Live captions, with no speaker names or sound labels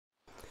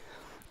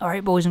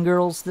Alright, boys and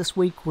girls, this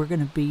week we're going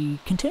to be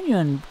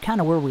continuing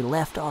kind of where we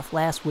left off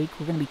last week.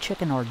 We're going to be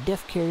checking our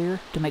diff carrier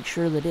to make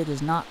sure that it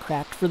is not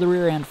cracked for the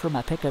rear end for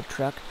my pickup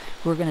truck.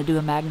 We're going to do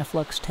a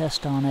Magnaflux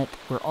test on it.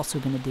 We're also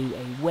going to do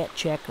a wet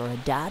check or a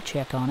dye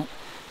check on it,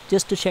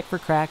 just to check for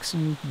cracks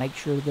and make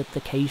sure that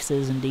the case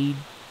is indeed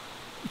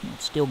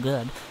still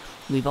good.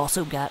 We've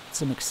also got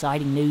some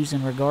exciting news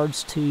in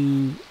regards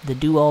to the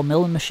Doall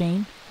milling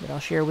machine that I'll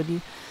share with you,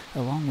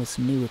 along with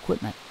some new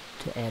equipment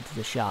to add to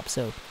the shop.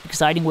 So,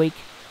 exciting week.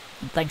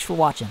 And thanks for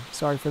watching.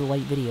 Sorry for the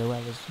late video. I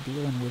was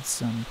dealing with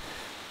some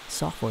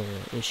software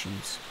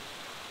issues.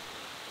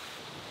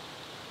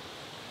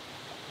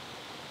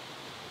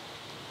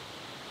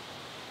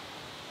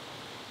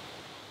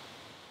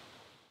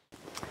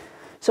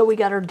 So we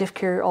got our diff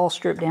carrier all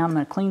stripped down. I'm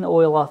going to clean the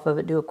oil off of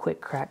it, do a quick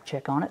crack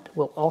check on it.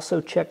 We'll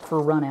also check for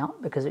run out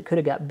because it could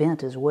have got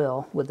bent as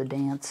well with the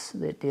dance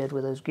that it did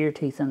with those gear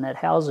teeth and that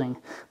housing,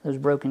 those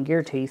broken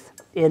gear teeth.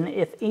 And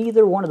if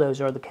either one of those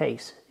are the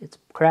case, it's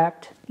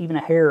cracked, even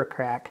a hair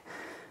crack,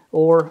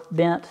 or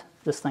bent,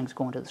 this thing's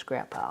going to the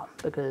scrap pile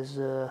because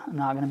I'm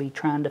not going to be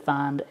trying to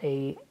find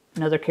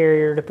another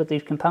carrier to put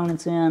these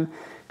components in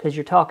because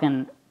you're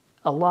talking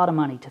a lot of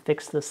money to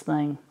fix this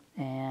thing.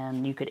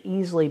 And you could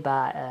easily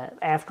buy an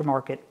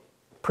aftermarket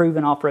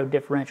proven off-road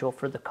differential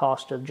for the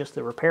cost of just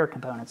the repair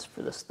components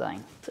for this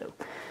thing. So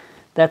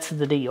that's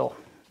the deal.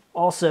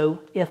 Also,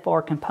 if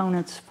our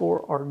components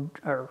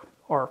for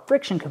our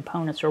friction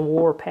components are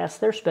wore past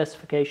their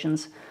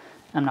specifications,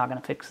 I'm not going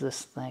to fix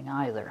this thing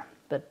either.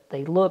 But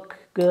they look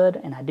good,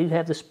 and I do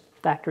have the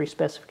factory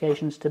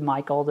specifications to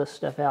mic all this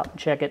stuff out and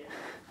check it.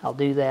 I'll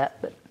do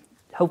that, but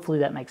hopefully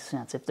that makes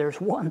sense. If there's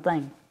one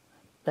thing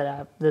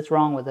that's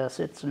wrong with this,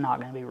 it's not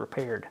going to be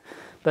repaired.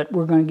 But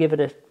we're going to give it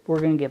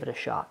a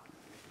shot.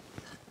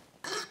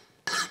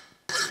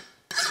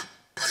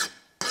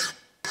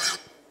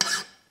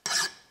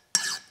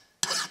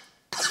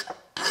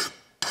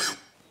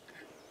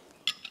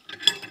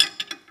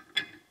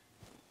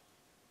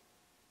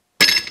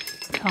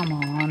 Come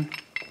on.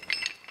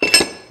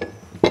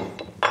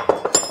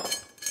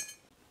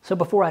 So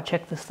before I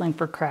check this thing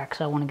for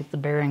cracks, I want to get the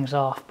bearings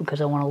off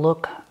because I want to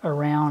look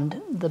around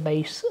the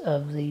base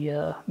of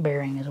the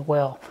bearing as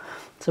well.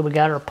 So we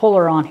got our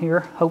puller on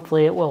here.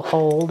 Hopefully it will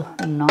hold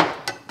and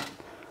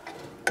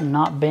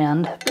not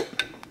bend.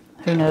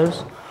 Who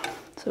knows?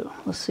 So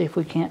let's see if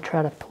we can't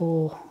try to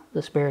pull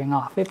this bearing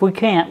off. If we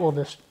can't, we'll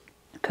just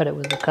cut it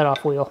with the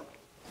cutoff wheel.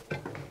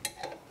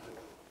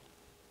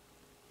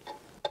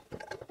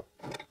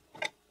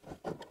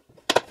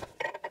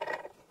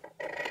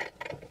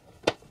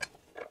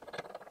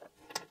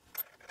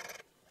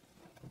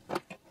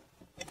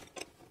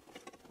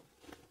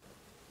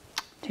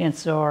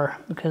 Chances are,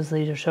 because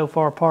these are so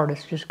far apart,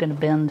 it's just going to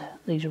bend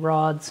these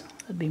rods.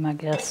 That'd be my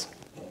guess.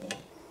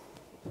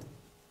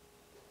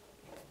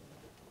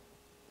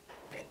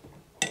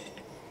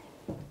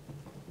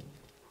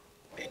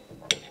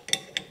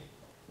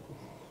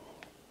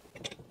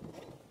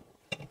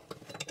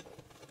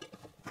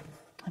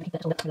 I think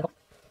that's a little.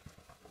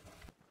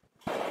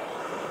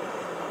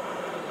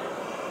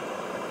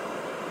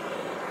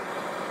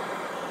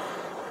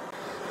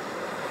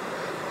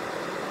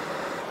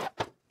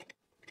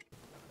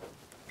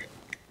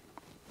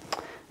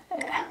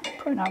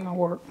 Probably not going to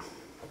work.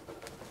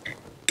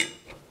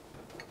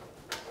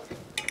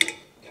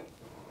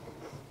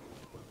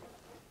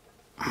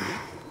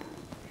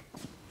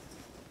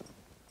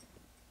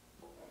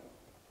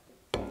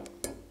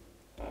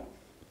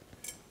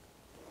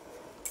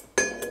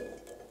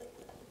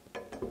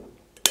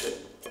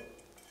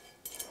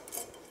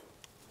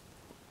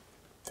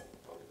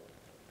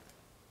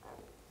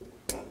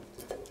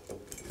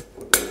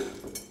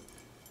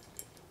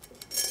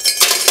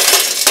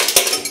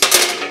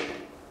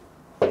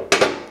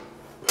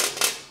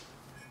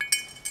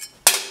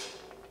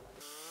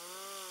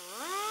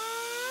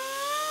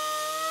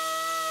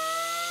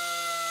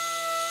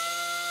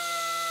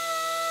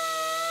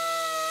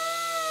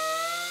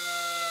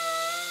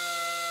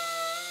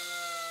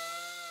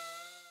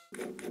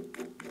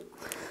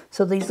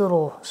 So these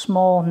little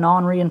small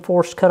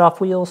non-reinforced cutoff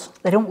wheels,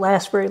 they don't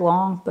last very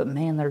long, but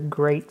man, they're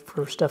great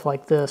for stuff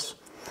like this.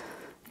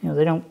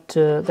 They don't,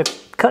 the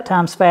cut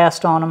time's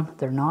fast on them.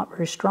 They're not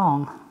very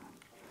strong.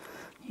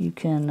 You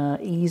can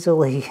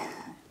easily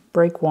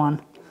break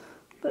one,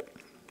 but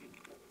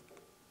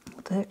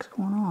what the heck's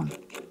going on?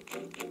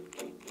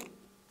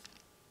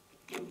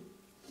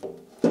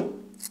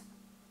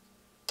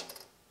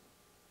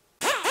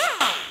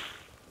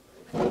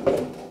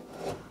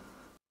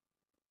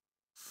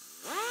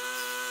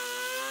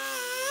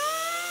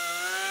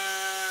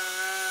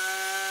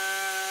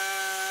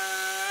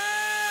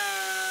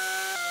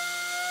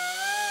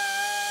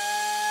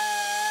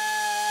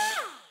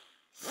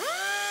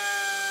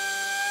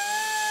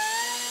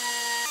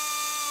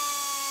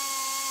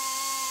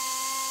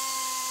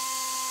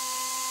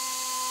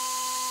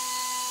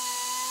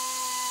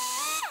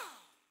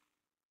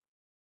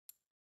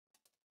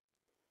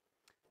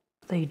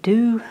 They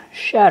do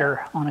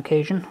shatter on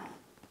occasion.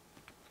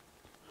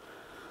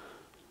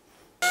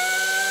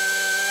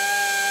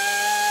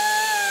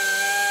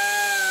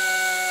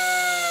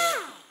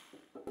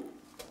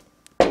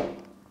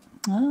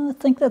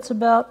 think that's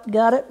about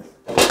got it.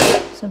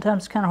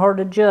 Sometimes it's kind of hard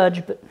to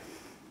judge, but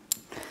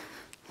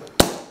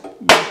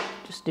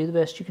just do the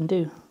best you can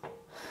do.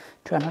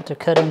 Try not to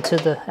cut into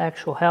the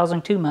actual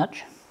housing too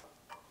much.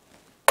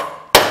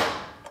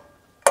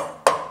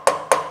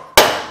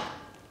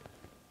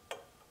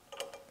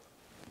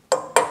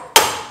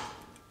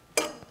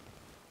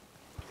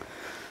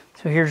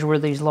 So here's where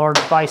these large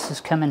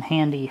vices come in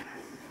handy.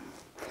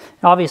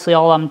 Obviously,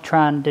 all I'm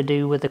trying to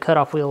do with the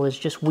cutoff wheel is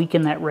just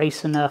weaken that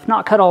race enough.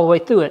 Not cut all the way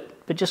through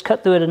it, but just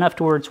cut through it enough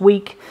to where it's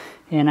weak,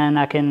 and then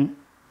I can,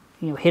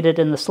 hit it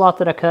in the slot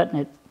that I cut,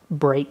 and it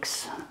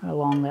breaks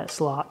along that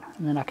slot,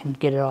 and then I can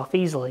get it off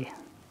easily.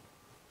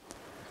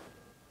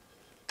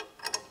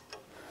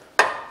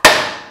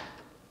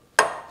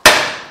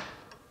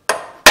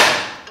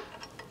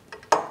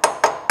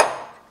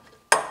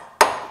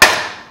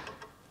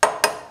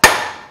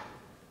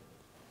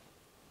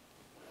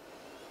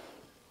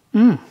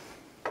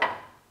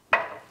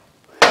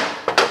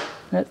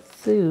 That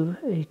threw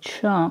a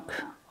chunk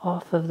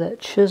off of that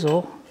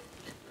chisel,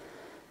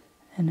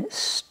 and it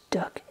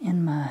stuck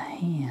in my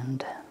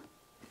hand.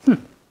 There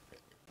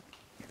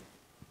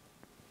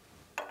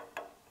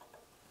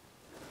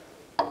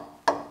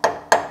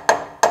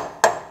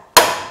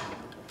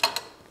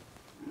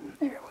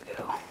we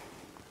go.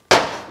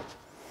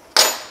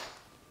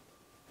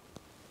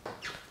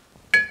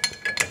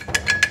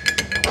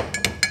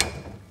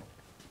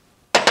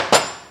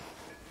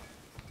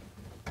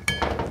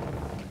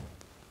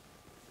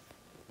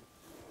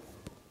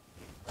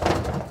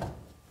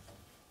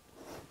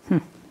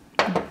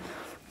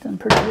 Done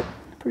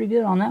pretty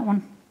good on that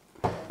one.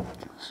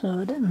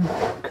 So I didn't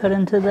cut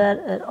into that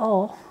at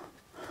all.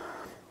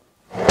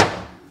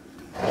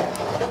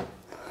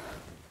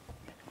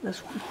 This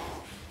one.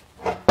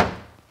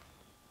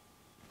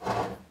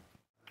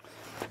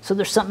 So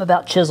there's something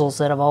about chisels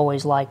that I've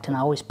always liked, and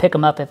I always pick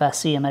them up if I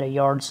see them at a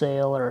yard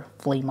sale or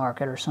flea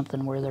market or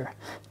something where they're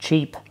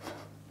cheap.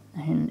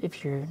 And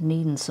if you're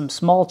needing some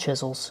small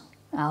chisels,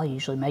 I'll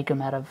usually make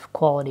them out of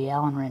quality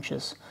Allen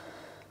wrenches.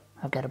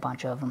 I've got a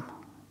bunch of them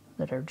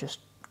that are just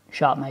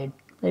shop made.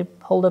 They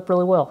hold up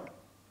really well.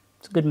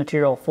 It's a good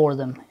material for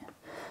them,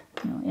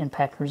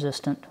 impact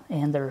resistant,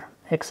 and they're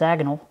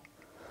hexagonal,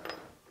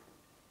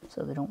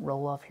 so they don't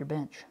roll off your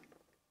bench.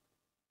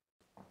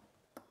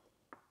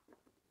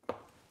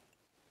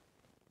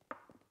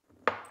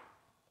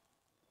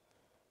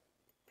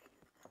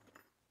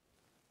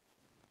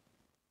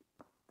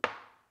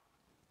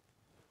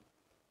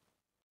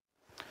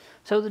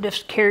 So the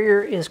Diff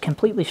carrier is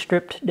completely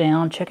stripped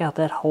down. Check out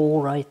that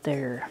hole right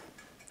there.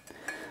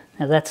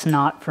 Now that's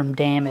not from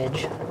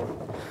damage.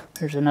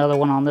 There's another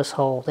one on this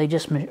hole.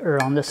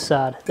 Or on this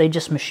side. They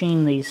just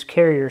machined these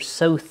carriers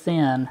so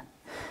thin.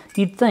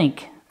 You'd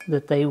think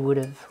that they would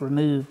have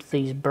removed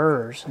these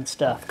burrs and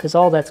stuff, because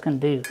all that's going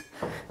to do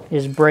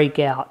is break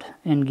out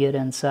and get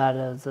inside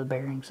of the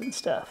bearings and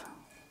stuff.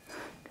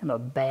 Kind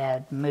of a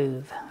bad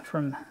move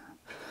from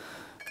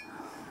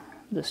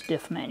this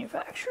Diff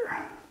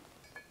manufacturer.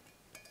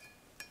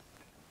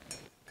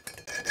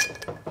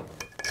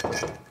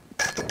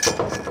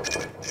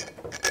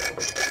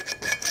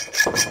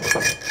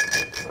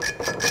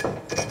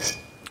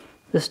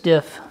 This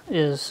Diff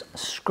is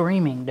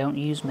screaming, "Don't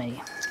use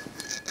me."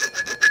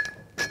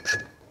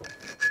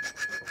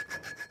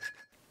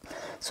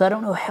 So I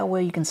don't know how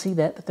well you can see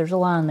that, but there's a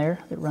line there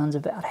that runs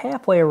about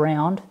halfway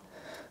around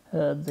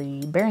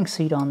the bearing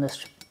seat on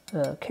this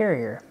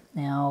carrier.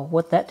 Now,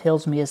 what that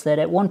tells me is that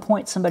at one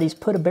point somebody's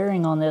put a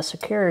bearing on this, a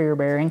carrier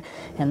bearing,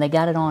 and they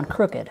got it on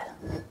crooked.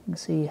 You can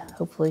see,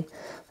 hopefully,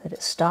 that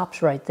it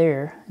stops right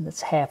there, and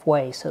it's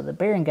halfway. So the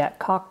bearing got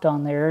cocked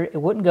on there.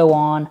 It wouldn't go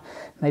on.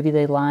 Maybe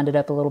they lined it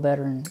up a little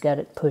better and got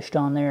it pushed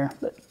on there.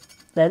 But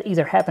that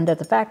either happened at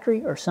the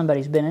factory or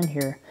somebody's been in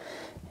here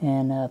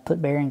and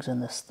put bearings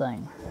in this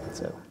thing.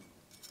 So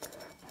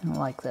I don't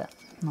like that.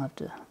 I'll have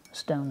to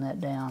stone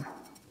that down.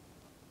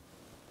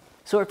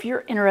 So if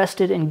you're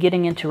interested in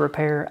getting into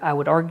repair, I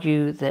would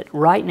argue that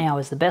right now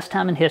is the best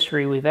time in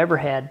history we've ever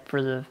had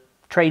for the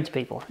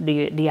tradespeople,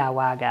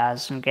 DIY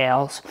guys and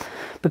gals,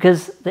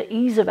 because the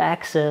ease of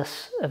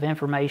access of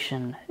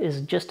information is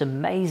just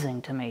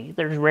amazing to me.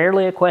 There's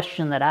rarely a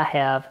question that I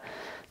have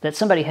that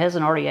somebody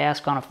hasn't already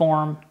asked on a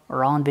forum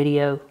or on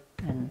video,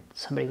 and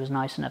somebody was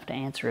nice enough to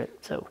answer it.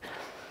 So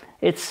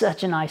it's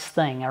such a nice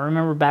thing. I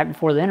remember back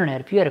before the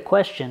internet, if you had a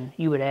question,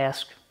 you would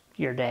ask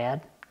your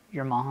dad,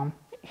 your mom,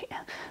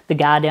 the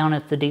guy down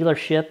at the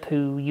dealership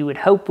who you would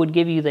hope would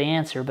give you the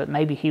answer, but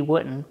maybe he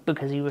wouldn't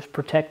because he was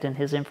protecting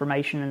his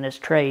information in his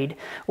trade.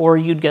 Or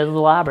you'd go to the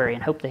library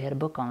and hope they had a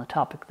book on the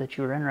topic that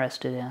you were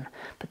interested in.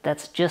 But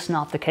that's just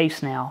not the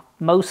case now.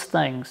 Most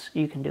things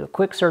you can do a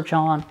quick search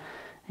on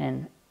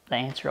and the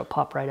answer will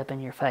pop right up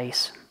in your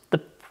face. The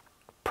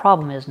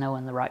problem is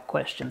knowing the right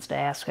questions to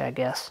ask, I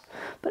guess.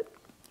 But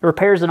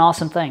repair is an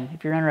awesome thing.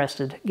 If you're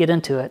interested, get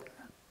into it.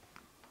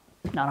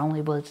 Not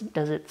only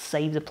does it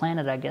save the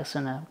planet, I guess,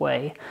 in a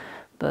way,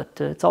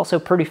 but it's also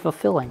pretty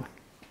fulfilling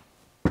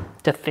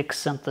to fix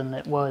something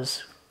that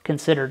was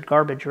considered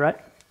garbage, right?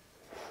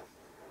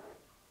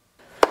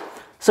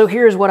 So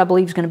here's what I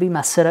believe is going to be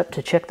my setup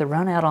to check the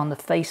run out on the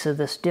face of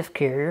this diff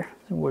carrier.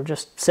 We're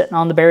just sitting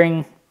on the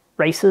bearing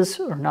races,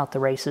 or not the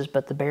races,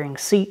 but the bearing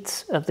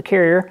seats of the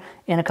carrier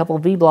in a couple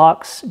of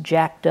V-blocks,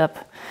 jacked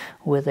up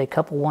with a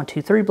couple 1,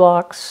 2, 3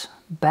 blocks,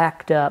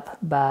 backed up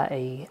by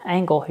a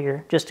angle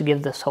here, just to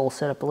give this whole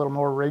setup a little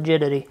more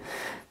rigidity.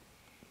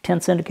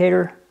 Tense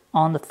indicator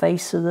on the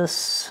face of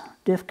this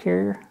diff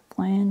carrier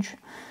flange.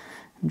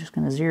 I'm just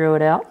going to zero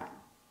it out.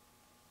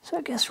 So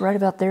I guess right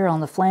about there on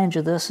the flange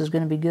of this is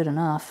going to be good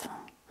enough.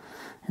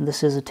 And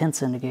this is a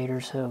tense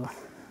indicator, so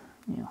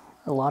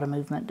a lot of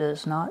movement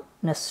does not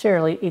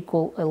necessarily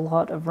equal a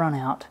lot of run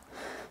out.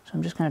 So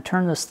I'm just going to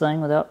turn this thing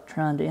without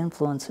trying to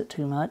influence it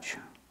too much.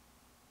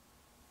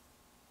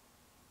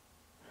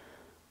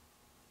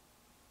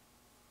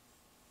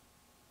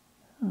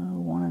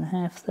 One and a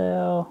half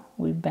thou.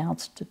 We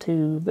bounced to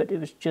 2, but it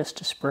was just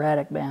a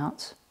sporadic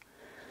bounce.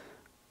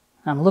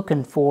 I'm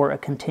looking for a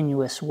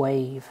continuous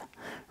wave,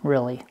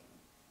 really.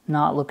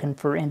 Not looking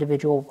for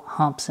individual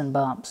humps and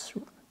bumps,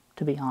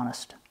 to be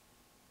honest.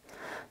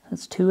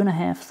 That's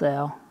 2.5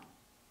 thou.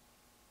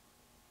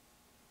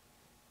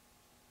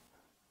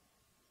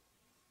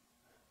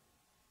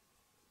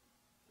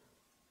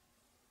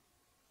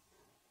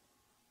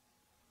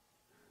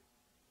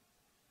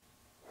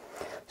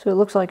 So it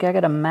looks like I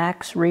got a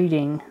max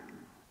reading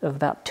of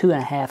about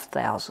 2.5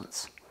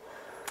 thousandths.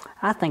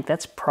 I think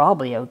that's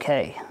probably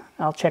okay.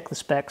 I'll check the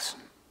specs,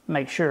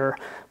 make sure,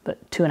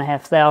 but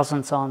 2.5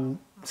 thousandths on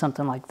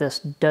something like this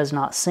does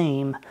not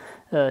seem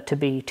to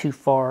be too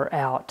far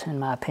out, in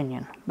my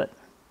opinion. But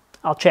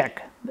I'll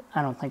check.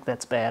 I don't think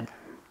that's bad.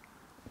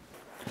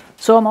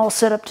 So I'm all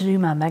set up to do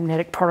my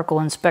magnetic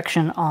particle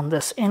inspection on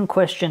this in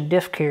question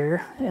diff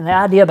carrier. And the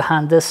idea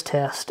behind this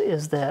test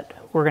is that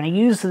we're going to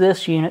use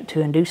this unit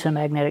to induce a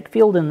magnetic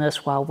field in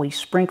this while we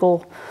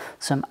sprinkle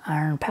some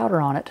iron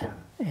powder on it.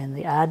 And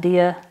the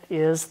idea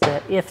is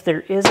that if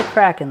there is a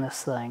crack in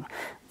this thing,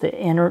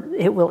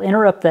 it will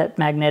interrupt that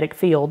magnetic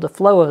field, the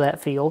flow of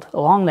that field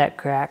along that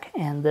crack,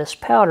 and this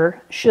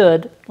powder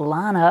should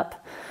line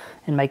up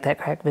and make that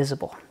crack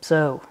visible.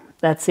 So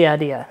that's the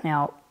idea.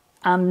 Now,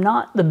 I'm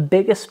not the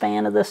biggest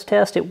fan of this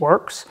test. It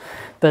works,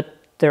 but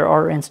there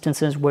are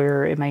instances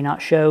where it may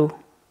not show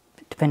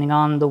depending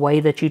on the way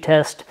that you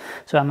test.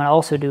 So I'm going to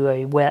also do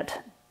a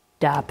wet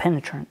dye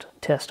penetrant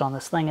test on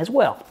this thing as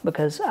well,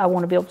 because I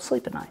want to be able to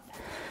sleep at night.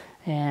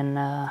 And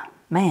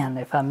man,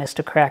 if I missed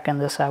a crack in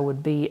this, I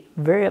would be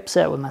very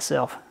upset with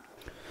myself.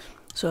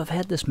 So I've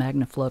had this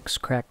Magnaflux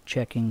crack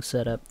checking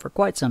set up for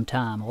quite some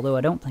time, although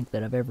I don't think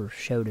that I've ever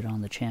showed it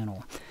on the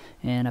channel.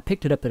 And I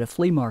picked it up at a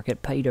flea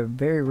market, paid a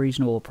very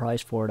reasonable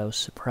price for it. I was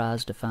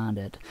surprised to find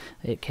it.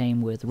 It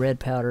came with red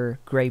powder,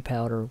 gray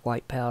powder,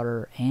 white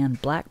powder,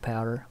 and black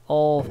powder,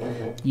 all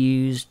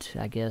used,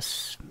 I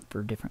guess,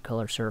 for different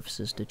color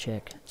surfaces to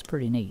check. It's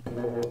pretty neat.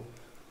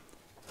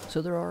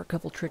 So there are a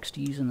couple tricks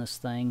to using this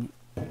thing.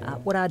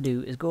 What I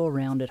do is go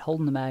around it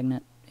holding the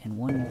magnet in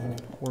one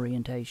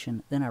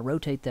orientation, then I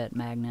rotate that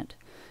magnet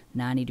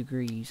 90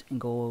 degrees and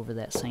go over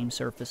that same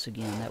surface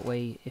again. That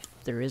way, if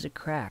there is a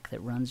crack that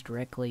runs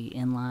directly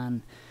in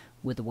line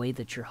with the way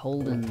that you're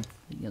holding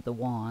the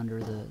wand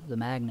or the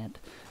magnet,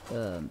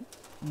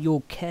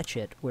 you'll catch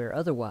it, where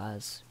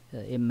otherwise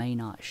it may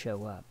not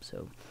show up.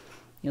 So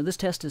this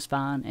test is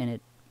fine, and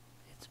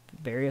it's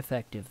very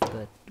effective,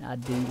 but I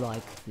do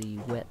like the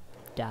wet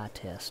dye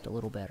test a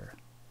little better.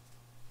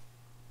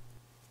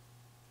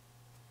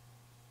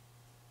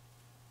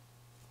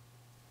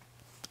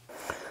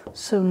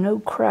 So no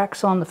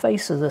cracks on the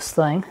face of this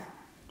thing,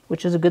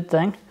 which is a good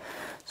thing.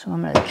 So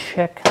I'm going to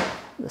check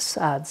the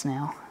sides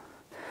now,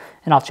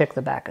 and I'll check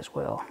the back as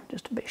well,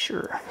 just to be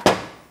sure.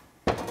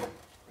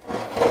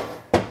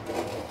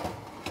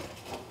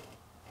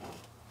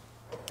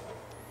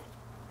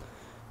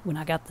 When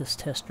I got this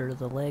tester,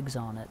 the legs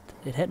on it,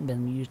 it hadn't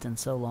been used in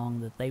so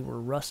long that they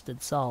were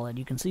rusted solid.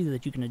 You can see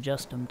that you can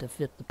adjust them to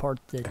fit the part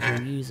that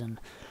you're using.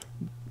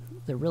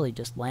 They're really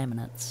just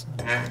laminates,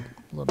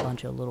 a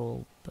bunch of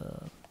little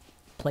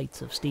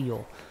plates of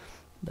steel,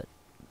 but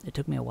it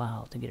took me a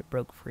while to get it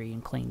broke free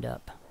and cleaned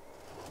up.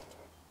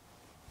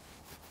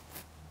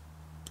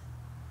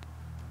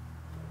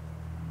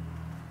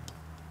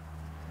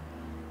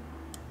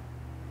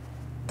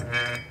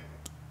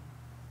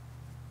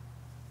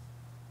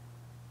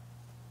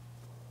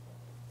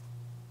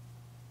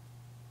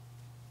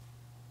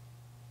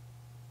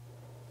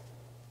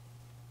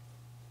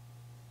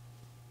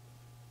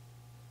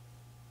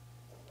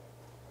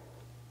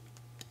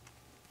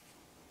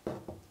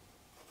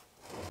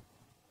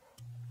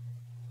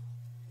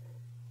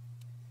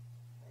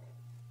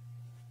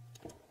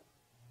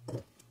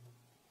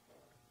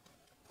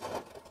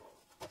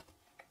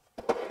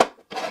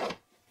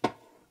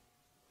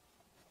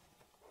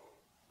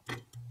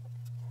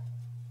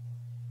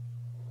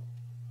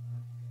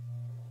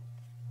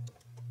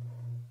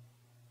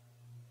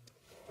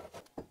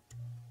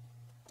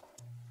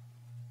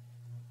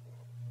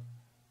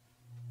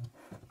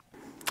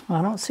 Well,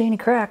 I don't see any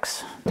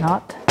cracks,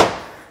 not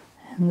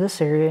in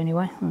this area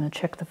anyway. I'm going to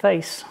check the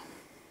face.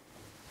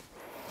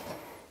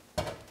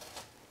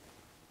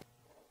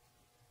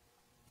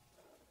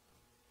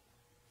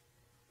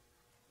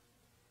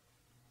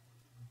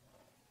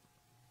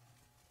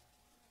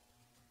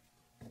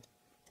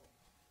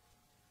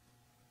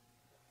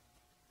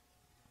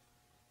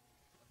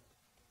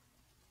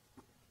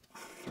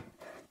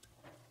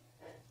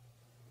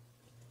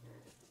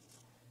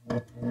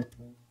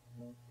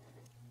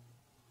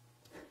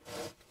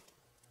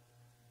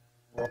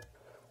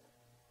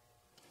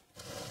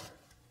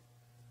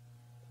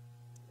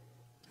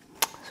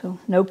 So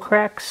no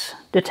cracks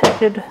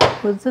detected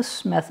with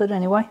this method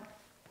anyway.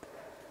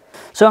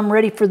 So I'm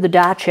ready for the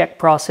die check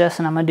process,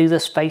 and I'm going to do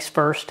this face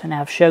first, and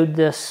I've showed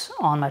this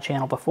on my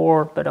channel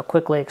before, but I'll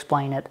quickly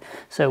explain it.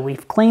 So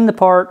we've cleaned the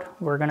part.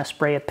 We're going to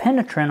spray a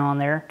penetrant on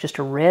there, just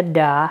a red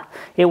dye.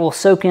 It will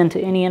soak into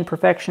any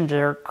imperfections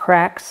or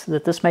cracks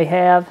that this may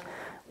have.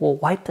 We'll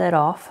wipe that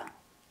off.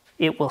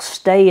 It will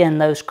stay in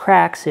those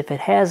cracks if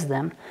it has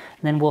them.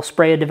 And then we'll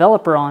spray a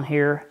developer on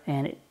here,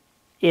 and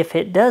if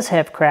it does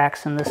have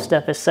cracks and this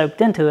stuff is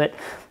soaked into it,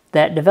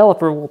 that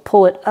developer will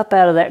pull it up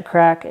out of that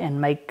crack and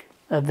make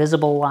a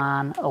visible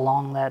line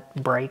along that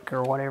break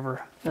or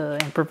whatever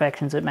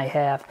imperfections it may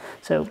have.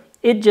 So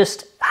it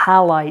just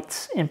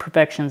highlights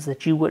imperfections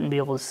that you wouldn't be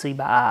able to see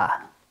by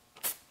eye.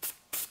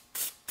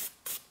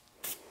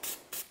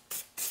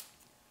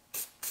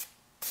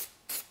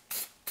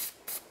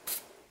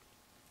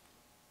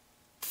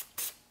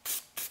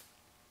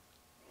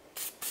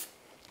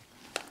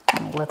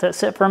 I'll let that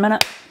sit for a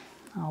minute.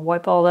 I'll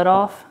wipe all that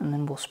off, and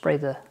then we'll spray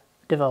the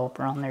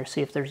developer on there,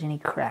 see if there's any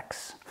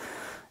cracks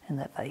in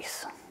that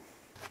face.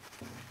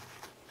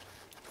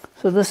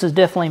 So this is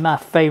definitely my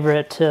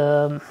favorite,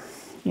 you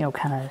know,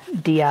 kind of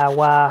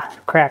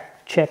DIY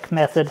crack check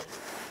method.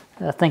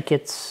 I think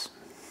it's,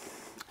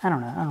 I don't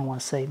know, I don't want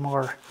to say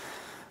more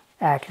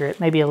accurate,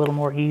 maybe a little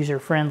more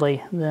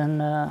user-friendly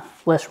than,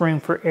 less room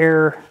for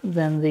error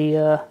than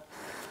the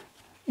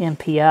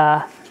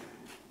MPI.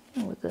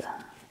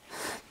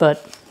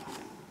 But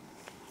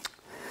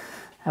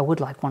I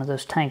would like one of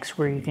those tanks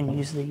where you can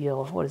use the,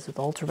 what is it,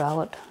 the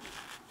ultraviolet?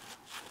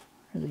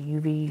 Or the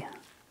UV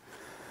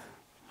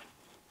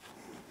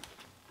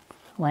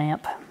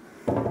lamp.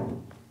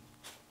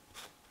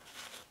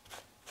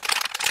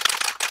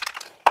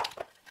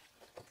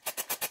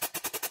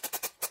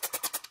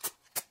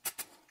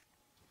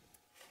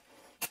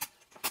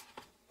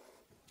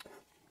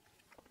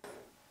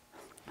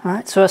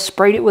 Alright, so I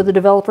sprayed it with the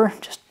developer,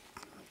 just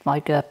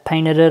like I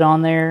painted it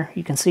on there.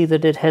 You can see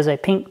that it has a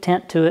pink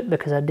tint to it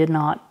because I did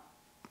not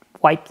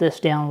wipe this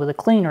down with a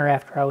cleaner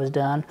after I was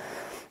done.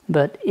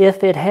 But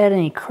if it had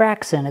any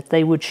cracks in it,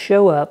 they would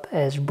show up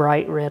as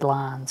bright red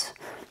lines,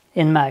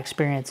 in my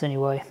experience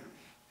anyway.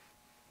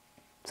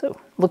 So,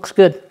 looks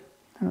good.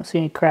 I don't see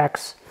any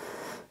cracks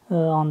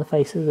on the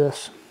face of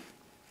this.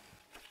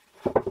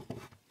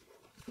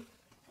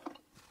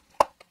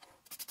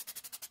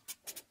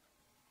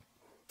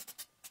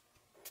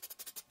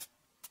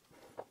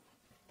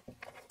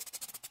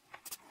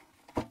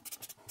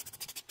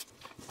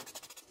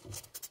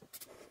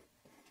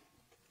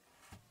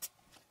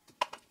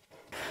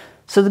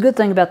 So the good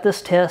thing about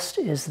this test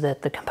is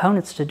that the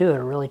components to do it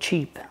are really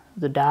cheap.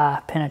 The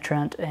dye,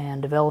 penetrant,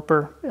 and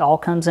developer, it all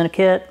comes in a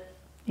kit.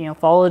 You know,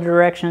 follow the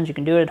directions. You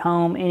can do it at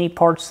home. Any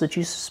parts that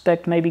you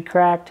suspect may be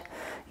cracked,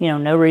 you know,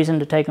 no reason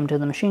to take them to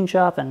the machine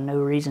shop and no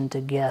reason to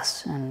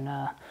guess and,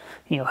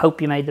 you know,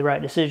 hope you made the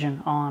right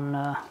decision on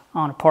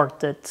a part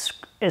that's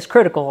as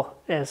critical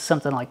as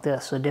something like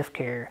this, a diff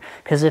carrier.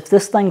 Because if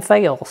this thing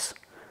fails,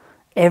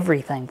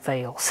 everything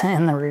fails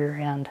in the rear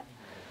end.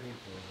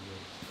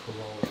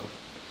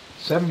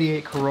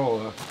 78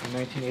 Corolla in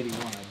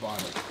 1981 I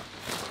bought it,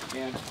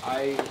 and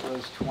I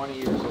was 20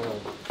 years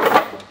old,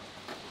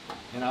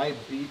 and I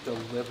beat the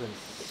living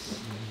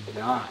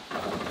snot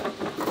out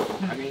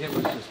of it. I mean, it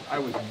was just, I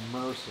was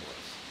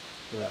merciless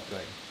to that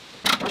thing.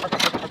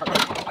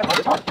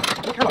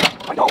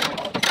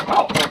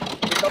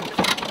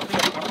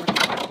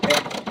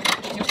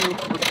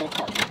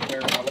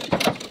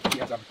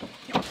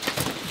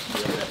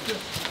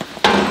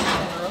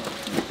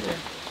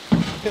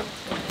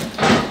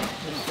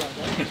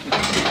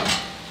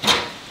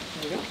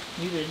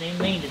 You didn't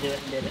even mean to do it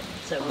and did it.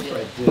 So we did.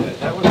 I did.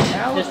 That was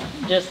Alan.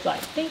 Just like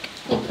think.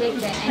 He kicked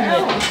it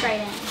and you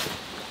sprayed it.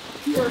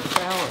 Pure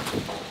sour.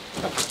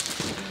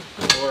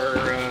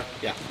 Or,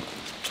 yeah.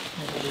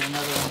 Maybe do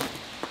another one.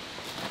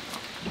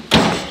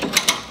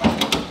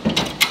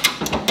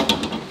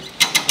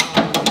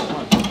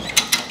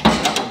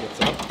 That one gets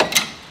up.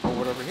 Or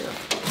whatever here.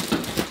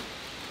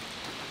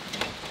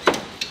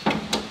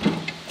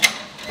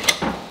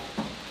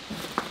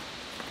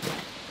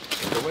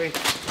 Take it away.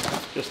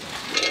 Just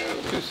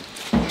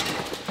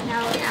No,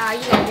 you gotta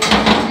do the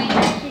same thing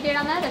that you did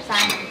on the other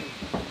side.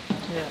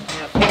 Yeah,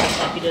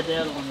 like you did the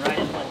other one, right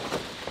in place.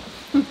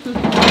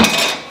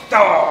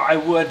 oh, I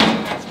would.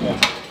 That's good.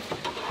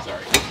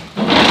 Sorry.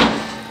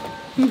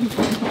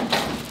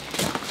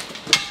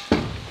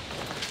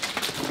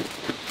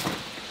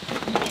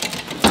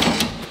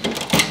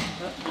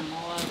 I'm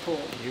all out of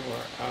pull. You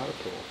are out of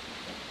pool.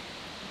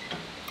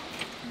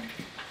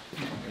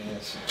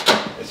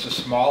 It's a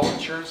small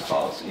insurance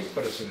policy,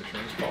 but it's an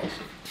insurance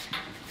policy.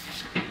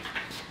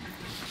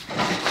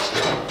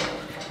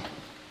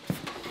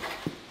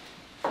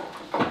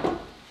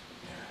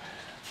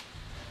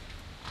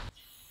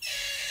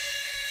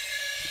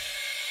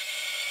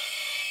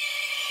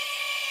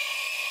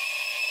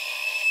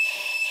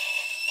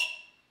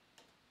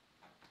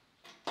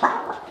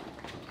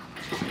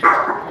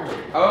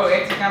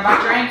 How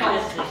about your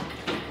ankles?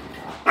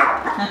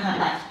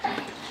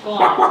 Go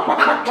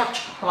on.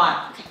 Come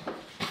on.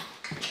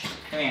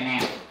 Come here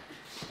now.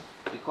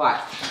 Be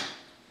quiet.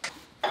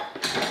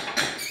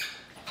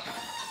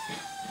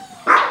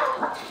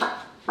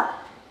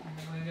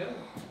 Here we go.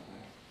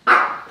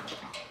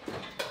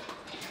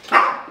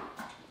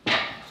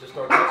 Just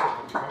start this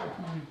up.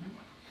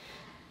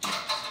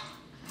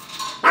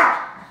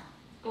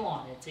 Go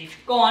on, Etsy.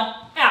 Go on.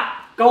 Out.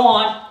 Go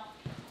on.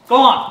 Go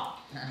on.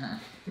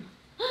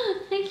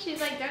 She's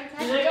like, don't touch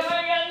She's me. like, oh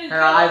my God, he's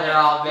Her eyes are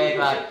all big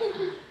like.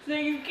 so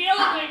you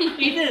killed me.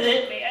 He did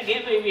it, man.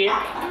 Get me,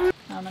 man.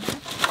 I'm gonna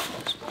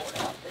let's pull it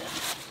out then.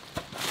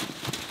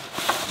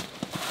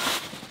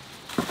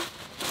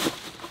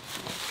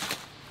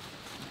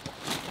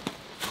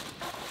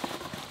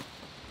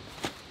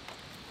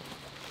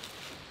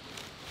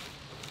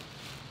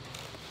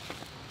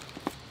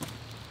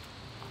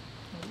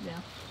 Let it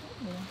down.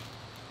 Yeah.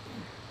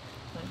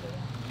 Let it go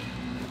down.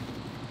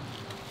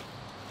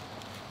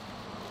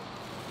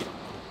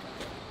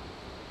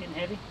 Getting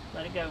heavy?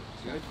 Let it go.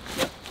 Good?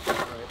 Yep.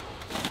 Alright.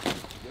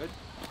 Good?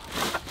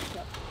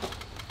 Yep.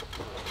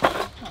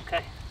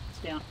 Okay, it's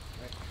down.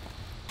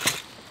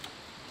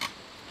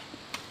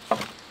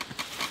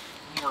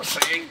 More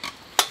thing.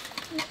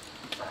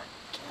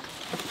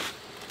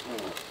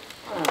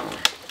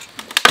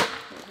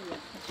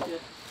 That's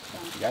good.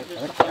 You got it? Just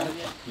Got it? the Got bottom, it?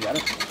 yeah. You got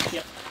it?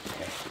 Yep.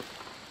 Okay.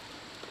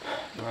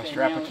 You want to Okay,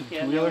 strap now- it to the yeah,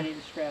 now two-wheeler? we need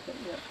to strap it,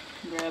 yep.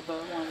 Grab one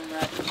of them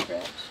ratchet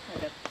straps. I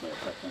got the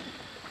clip up in.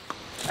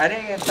 I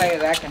didn't even say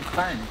that I can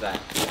find that.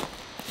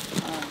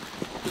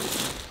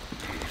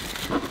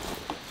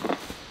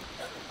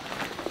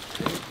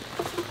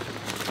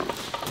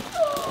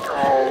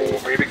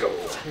 Oh, baby, go.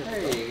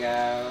 There you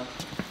go.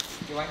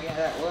 You want to get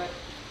that wood?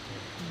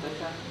 This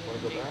one?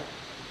 Want to go back?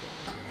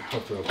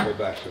 Hopefully it'll pull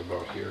back to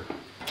about here.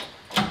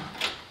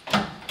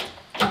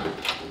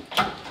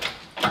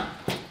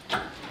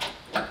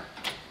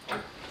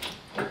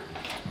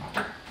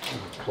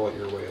 Pull it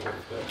your way a little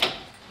bit.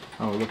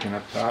 Oh, we're looking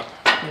up top.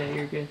 Yeah,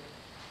 you're good.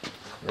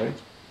 Ready?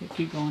 You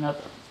keep going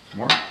up.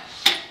 More?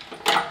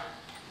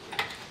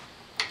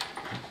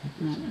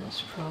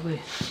 That's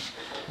probably.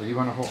 Well, you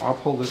want to hold? I'll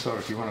pull this out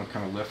if you want to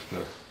kind of lift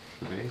the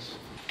base.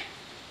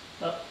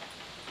 Up.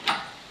 No,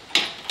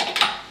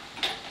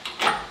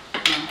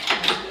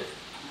 that's good.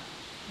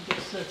 I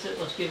guess that's it.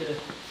 Let's give it a.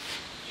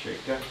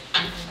 Shake that.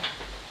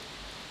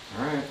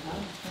 All right.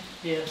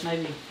 Yeah,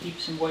 maybe keep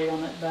some weight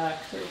on that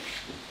back. So.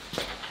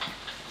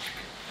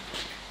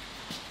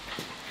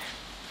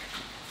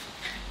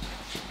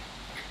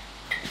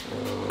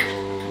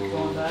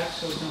 Going back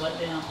so we can let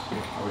down.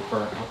 Are we far?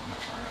 Oh, not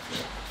far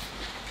enough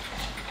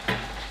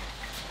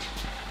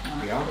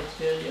Alright, Yeah. that's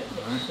good. Yeah,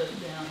 let's Alright. set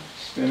it down. yet.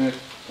 Spin it.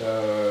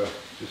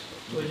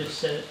 Just. We just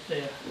set it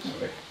there. This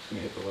way. It's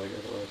gonna hit the leg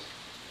otherwise.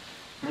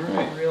 All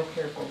right. Real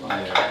careful about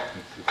it.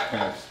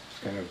 Yeah, it's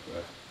kind of.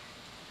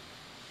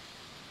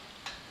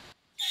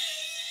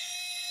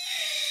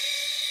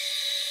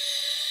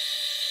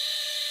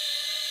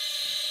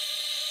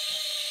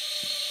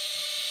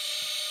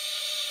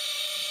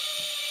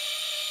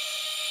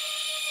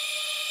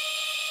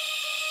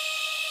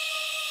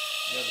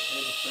 Yeah, the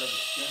table started to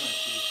spin, I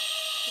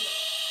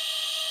see.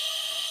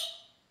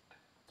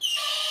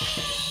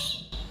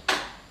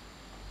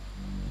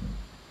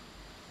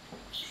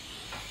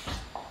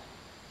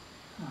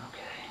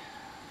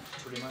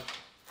 Okay. Pretty much.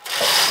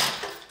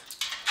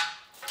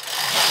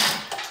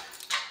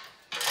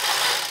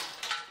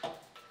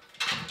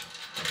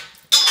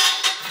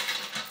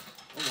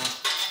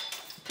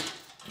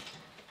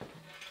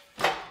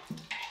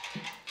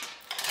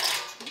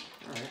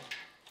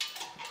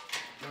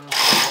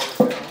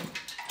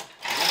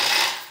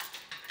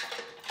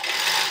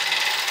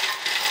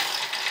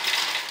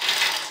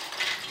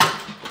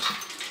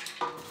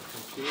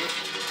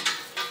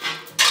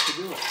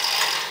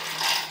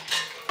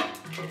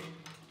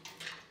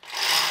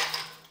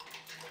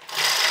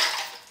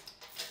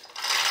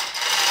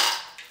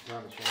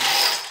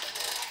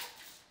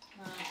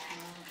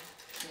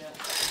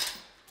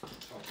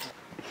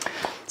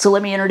 So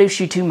let me introduce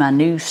you to my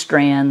new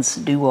Strands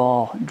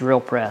Doall drill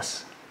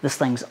press. This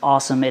thing's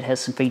awesome. It has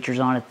some features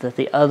on it that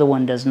the other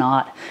one does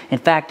not. In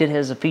fact, it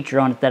has a feature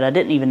on it that I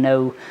didn't even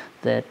know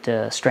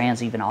that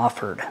Strands even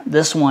offered.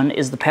 This one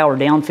is the power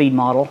down feed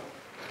model.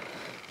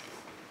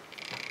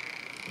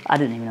 I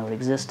didn't even know it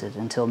existed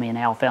until me and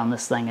Al found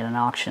this thing at an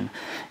auction.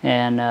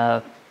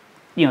 And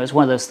you know, it's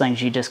one of those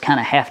things you just kind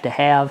of have to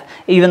have.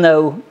 Even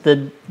though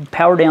the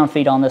power down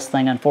feed on this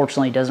thing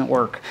unfortunately doesn't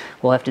work.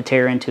 We'll have to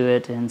tear into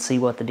it and see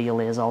what the deal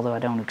is, although I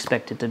don't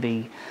expect it to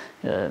be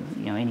you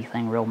know,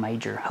 anything real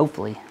major.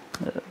 Hopefully.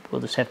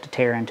 We'll just have to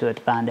tear into it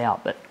to find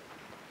out. But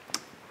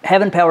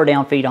having power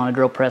down feed on a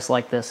drill press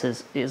like this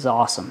is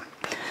awesome.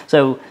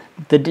 So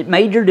the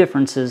major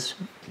differences,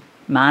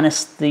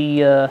 minus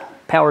the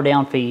power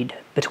down feed,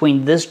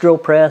 between this drill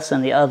press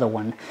and the other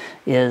one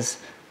is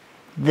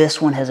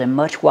this one has a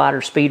much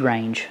wider speed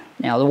range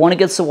Now the one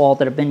against the wall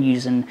that I've been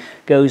using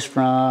goes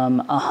from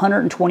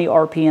 120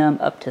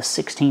 RPM up to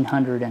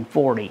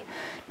 1640.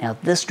 Now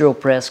this drill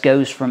press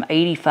goes from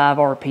 85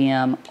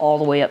 RPM all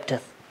the way up to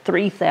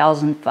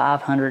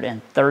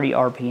 3,530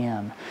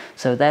 RPM.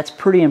 So that's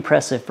pretty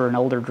impressive for an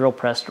older drill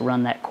press to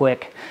run that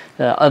quick,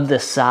 of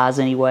this size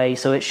anyway.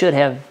 So it should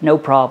have no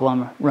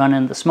problem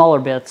running the smaller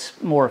bits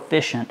more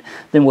efficient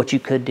than what you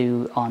could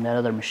do on that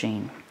other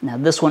machine. Now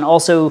this one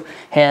also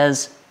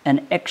has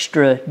an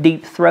extra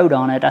deep throat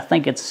on it. I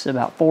think it's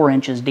about 4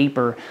 inches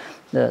deeper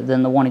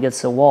than the one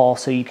against the wall,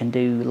 so you can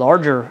do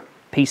larger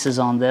pieces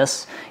on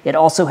this. It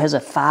also has a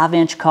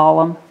 5-inch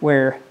column,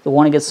 where the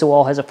one against the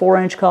wall has a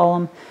 4-inch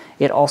column.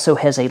 It also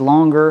has a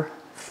longer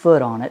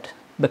foot on it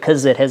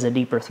because it has a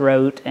deeper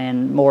throat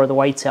and more of the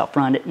weight's out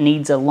front. It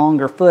needs a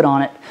longer foot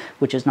on it,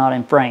 which is not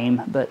in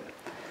frame, but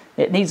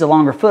it needs a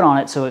longer foot on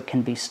it so it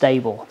can be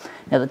stable.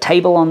 Now the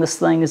table on this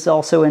thing is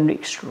also in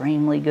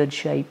extremely good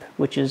shape,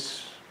 which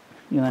is,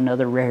 you know,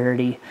 another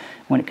rarity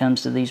when it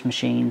comes to these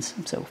machines.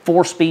 So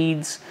 4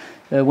 speeds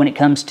when it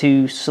comes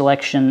to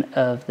selection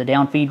of the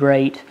down feed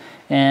rate,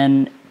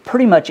 and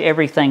pretty much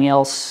everything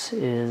else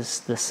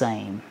is the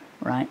same.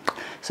 Right?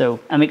 So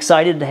I'm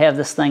excited to have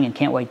this thing and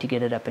can't wait to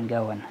get it up and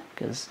going,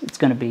 because it's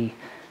going to be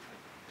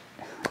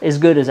as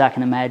good as I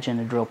can imagine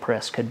a drill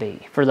press could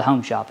be, for the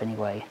home shop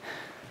anyway.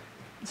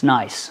 It's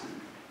nice.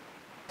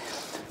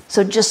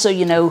 So just so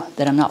you know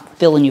that I'm not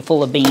filling you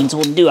full of beans,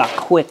 we'll do a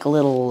quick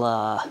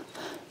little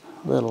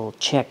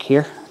check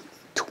here.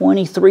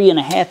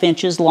 23.5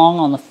 inches long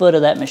on the foot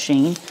of that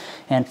machine,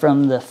 and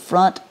from the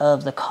front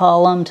of the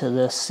column to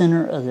the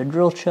center of the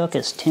drill chuck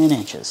is 10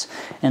 inches.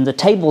 And the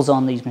tables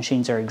on these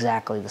machines are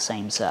exactly the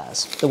same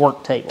size, the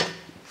work table.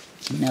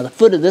 Now the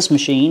foot of this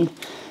machine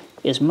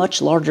is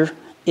much larger.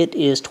 It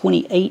is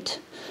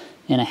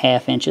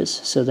 28.5 inches,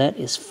 so that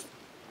is,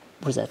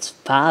 that's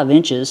 5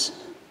 inches.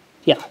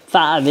 Yeah,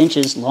 5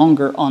 inches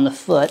longer on the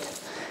foot.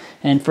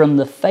 And from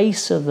the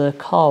face of the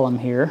column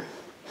here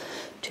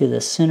to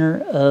the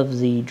center of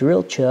the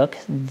drill chuck,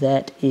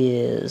 that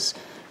is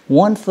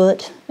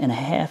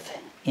 1.5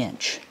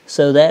 inches.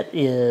 So that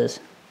is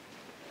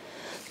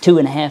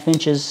 2.5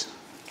 inches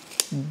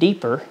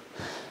deeper,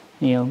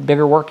 you know,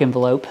 bigger work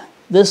envelope.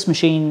 This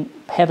machine,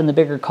 having the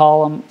bigger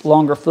column,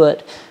 longer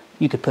foot,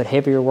 you could put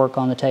heavier work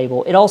on the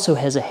table. It also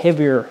has a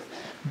heavier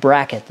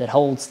bracket that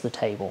holds the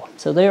table.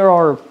 So there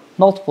are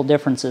multiple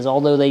differences.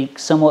 Although they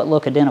somewhat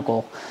look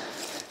identical,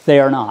 they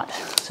are not.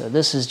 So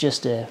this is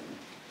just a,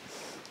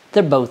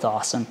 they're both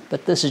awesome,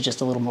 but this is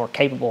just a little more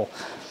capable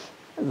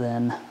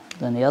than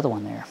the other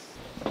one there.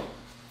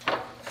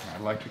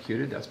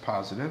 Electrocuted, that's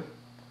positive.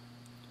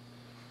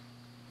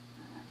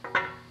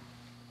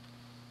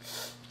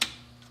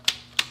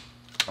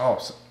 Oh,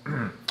 so,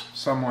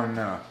 someone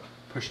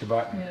pushed a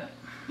button. Yeah.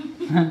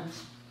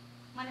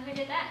 Wonder who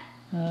did that?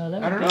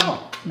 I don't know.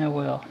 No,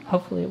 well,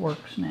 hopefully it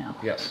works now.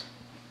 Yes.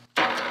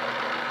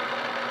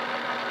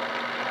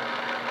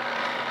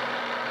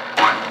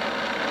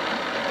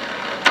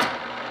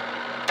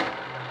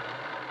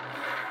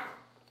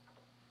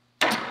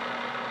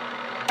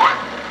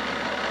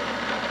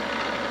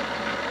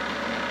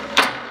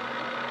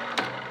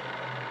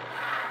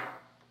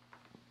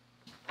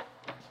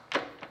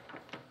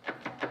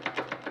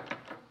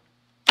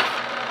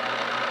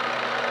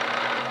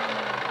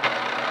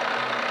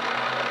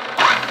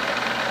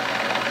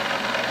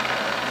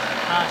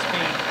 High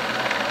speed.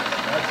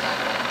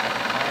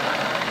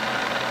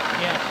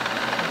 Yeah,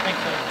 I think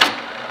so.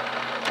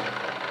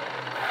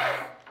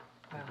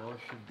 Those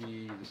should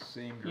be the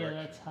same direction.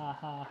 Yeah, that's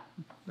high.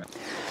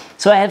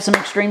 So I have some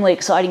extremely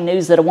exciting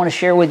news that I want to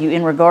share with you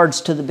in regards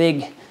to the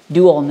big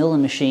Doall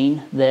milling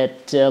machine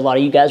that a lot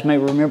of you guys may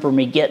remember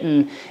me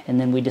getting, and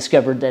then we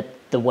discovered that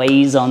the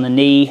ways on the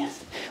knee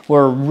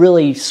were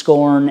really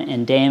scorn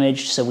and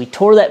damaged. So we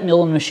tore that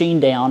milling machine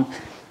down,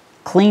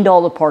 cleaned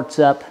all the parts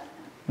up.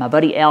 My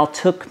buddy Al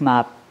took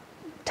my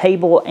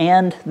table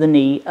and the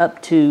knee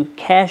up to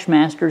Cash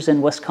Masters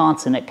in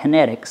Wisconsin at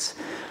Kinetics,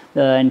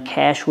 and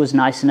Cash was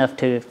nice enough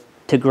to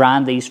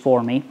grind these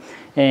for me.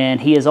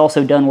 And he has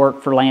also done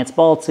work for Lance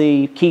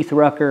Baltzy, Keith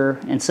Rucker,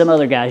 and some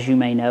other guys you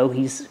may know.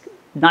 He's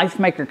Knife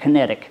Maker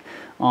Kinetic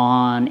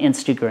on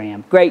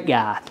Instagram. Great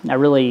guy. I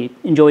really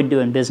enjoyed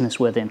doing business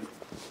with him.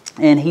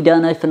 And he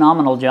done a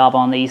phenomenal job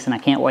on these, and I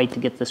can't wait to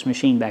get this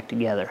machine back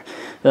together.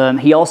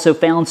 He also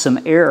found some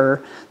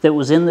error that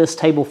was in this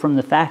table from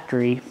the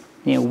factory.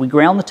 You know, we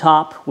ground the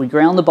top, we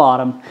ground the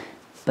bottom,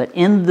 but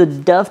in the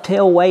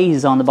dovetail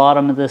ways on the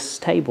bottom of this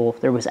table,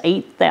 there was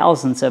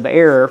 0.008 of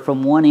error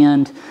from one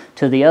end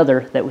to the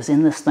other that was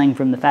in this thing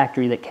from the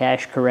factory that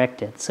Cash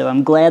corrected. So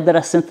I'm glad that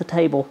I sent the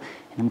table,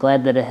 and I'm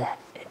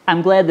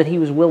glad that he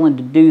was willing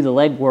to do the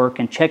legwork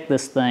and check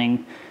this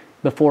thing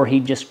before he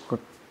just,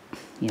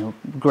 you know,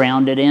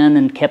 ground it in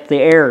and kept the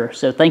error.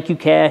 So thank you,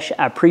 Cash.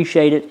 I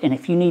appreciate it. And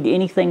if you need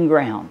anything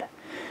ground,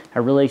 I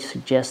really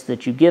suggest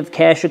that you give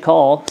Cash a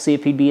call, see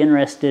if he'd be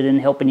interested in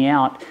helping you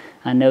out.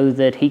 I know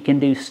that he can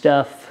do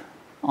stuff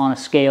on a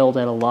scale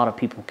that a lot of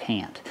people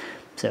can't.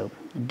 So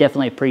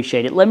definitely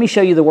appreciate it. Let me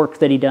show you the work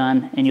that he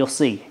done, and you'll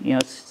see. You know,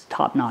 it's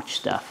top-notch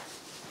stuff.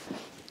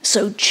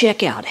 So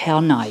check out how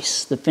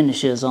nice the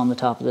finish is on the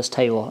top of this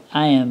table.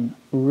 I am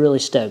really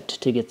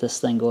stoked to get this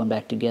thing going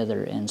back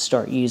together and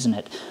start using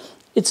it.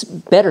 It's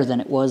better than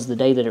it was the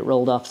day that it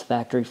rolled off the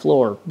factory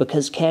floor,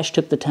 because Cash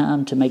took the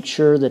time to make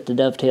sure that the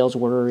dovetails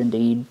were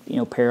indeed, you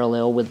know,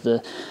 parallel with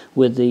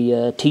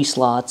the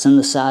T-slots and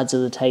the sides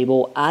of the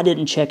table. I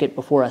didn't check it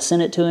before I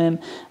sent it to him.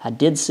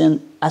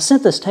 I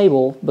sent this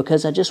table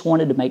because I just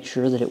wanted to make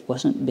sure that it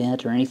wasn't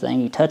bent or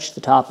anything. He touched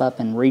the top up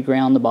and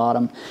reground the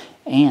bottom,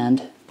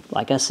 and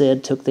like I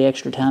said, took the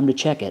extra time to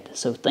check it.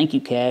 So thank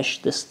you,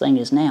 Cash. This thing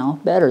is now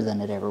better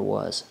than it ever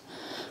was.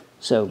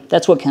 So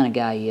that's what kind of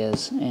guy he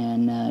is.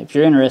 And if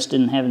you're interested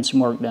in having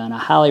some work done, I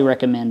highly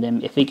recommend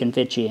him if he can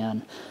fit you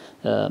in.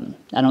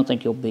 I don't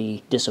think you'll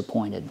be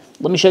disappointed.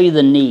 Let me show you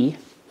the knee.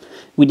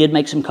 We did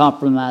make some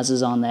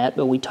compromises on that,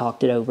 but we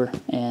talked it over,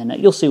 and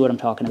you'll see what I'm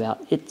talking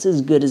about. It's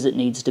as good as it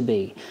needs to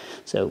be.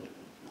 So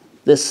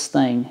this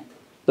thing,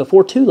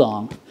 before too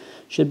long,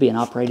 should be an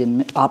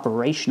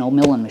operational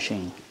milling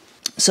machine.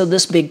 So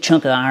this big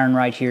chunk of iron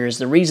right here is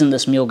the reason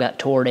this mill got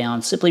tore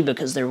down, simply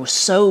because there was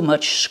so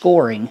much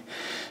scoring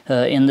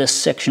in this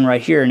section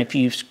right here. And if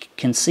you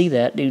can see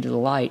that due to the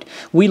light,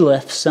 we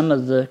left some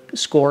of the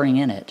scoring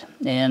in it.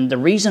 And the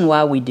reason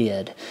why we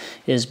did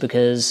is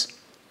because,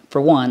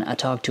 for one, I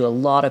talked to a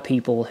lot of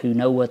people who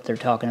know what they're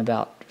talking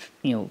about,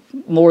 you know,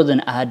 more than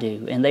I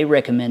do. And they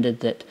recommended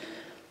that,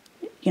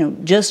 you know,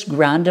 just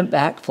grind them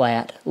back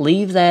flat,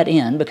 leave that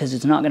in because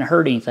it's not going to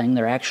hurt anything.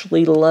 They're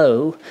actually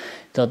low.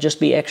 There'll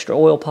just be extra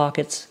oil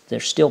pockets.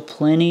 There's still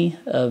plenty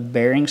of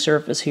bearing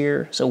surface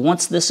here. So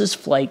once this is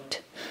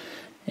flaked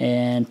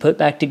and put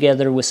back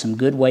together with some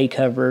good way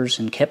covers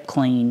and kept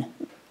clean,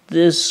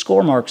 the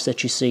score marks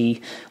that you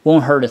see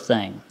won't hurt a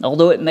thing.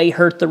 Although it may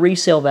hurt the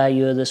resale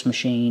value of this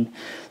machine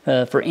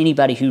for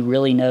anybody who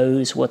really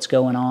knows what's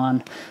going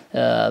on.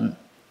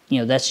 You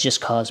know, that's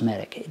just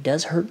cosmetic. It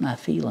does hurt my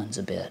feelings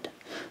a bit,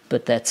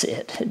 but that's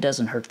it. It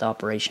doesn't hurt the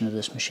operation of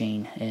this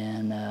machine.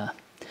 And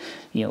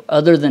you know,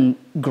 other than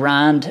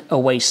grind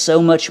away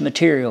so much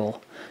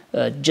material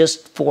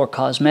just for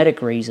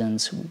cosmetic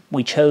reasons,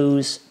 we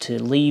chose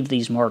to leave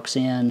these marks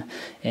in,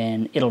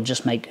 and it'll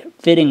just make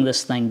fitting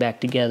this thing back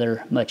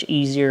together much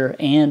easier.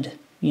 And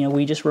you know,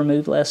 we just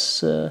remove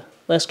less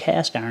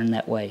cast iron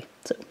that way.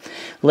 So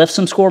left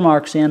some score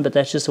marks in, but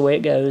that's just the way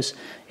it goes.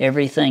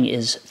 Everything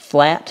is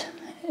flat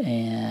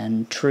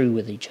and true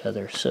with each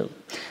other, so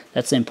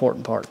that's the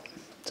important part.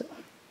 So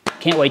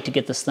can't wait to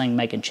get this thing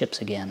making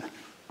chips again.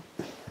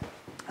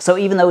 So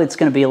even though it's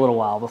going to be a little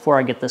while before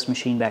I get this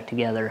machine back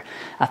together,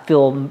 I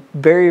feel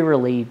very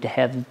relieved to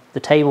have the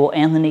table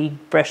and the knee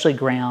freshly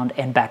ground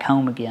and back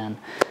home again.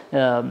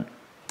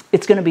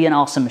 It's going to be an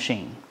awesome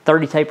machine.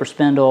 30 taper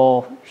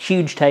spindle,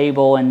 huge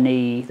table and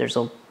knee. There's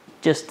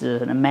just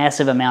a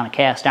massive amount of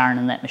cast iron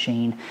in that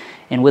machine.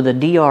 And with a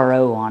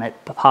DRO on it,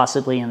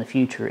 possibly in the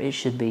future, it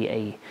should be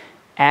a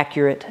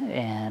accurate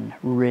and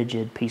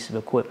rigid piece of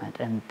equipment.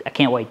 And I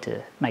can't wait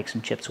to make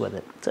some chips with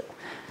it. So,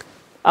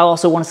 I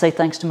also want to say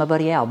thanks to my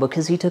buddy Al,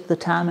 because he took the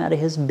time out of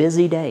his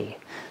busy day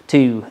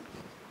to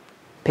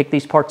pick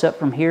these parts up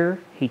from here.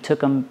 He took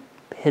them,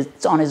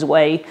 it's on his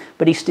way,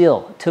 but he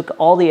still took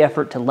all the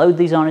effort to load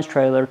these on his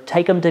trailer,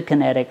 take them to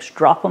Kinetics,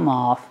 drop them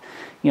off,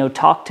 you know,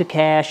 talk to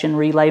Cash and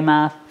relay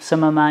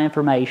some of my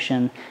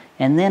information.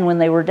 And then when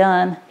they were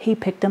done, he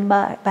picked them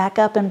back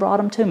up and brought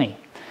them to me.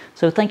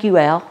 So thank you,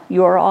 Al.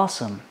 You are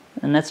awesome.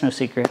 And that's no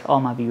secret. All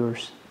my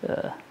viewers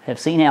have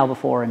seen Al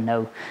before and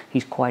know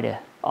he's quite a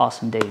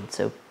awesome dude.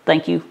 So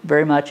thank you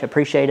very much. I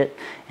appreciate it.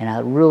 And I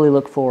really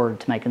look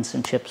forward to making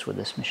some chips with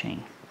this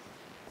machine.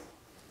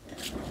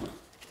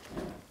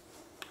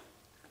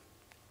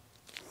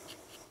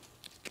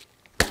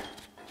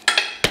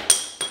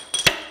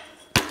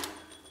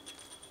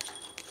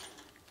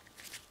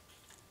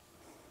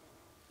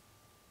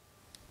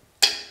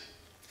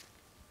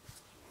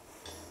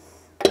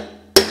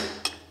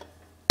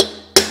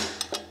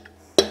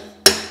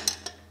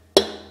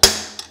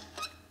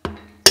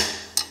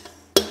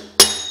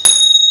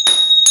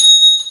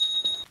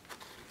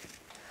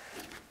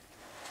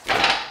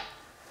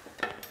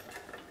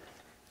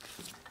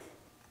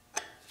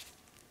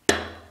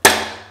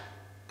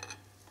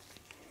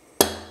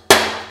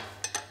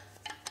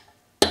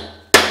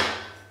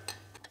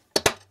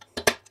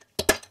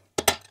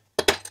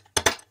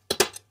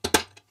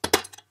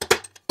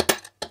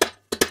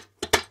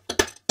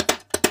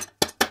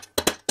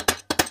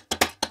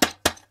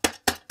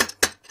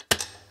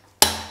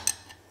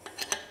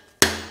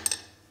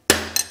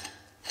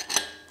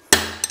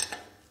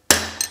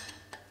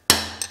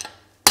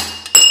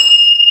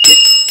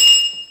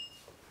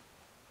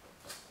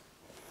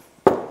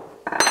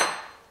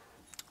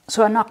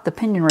 So I knocked the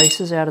pinion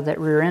races out of that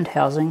rear end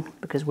housing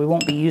because we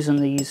won't be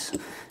using these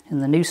in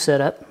the new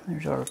setup.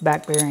 There's our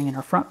back bearing and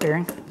our front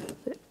bearing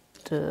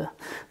that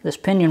this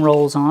pinion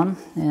rolls on.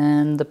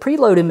 And the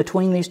preload in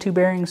between these two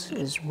bearings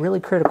is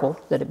really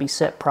critical that it be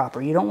set proper.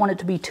 You don't want it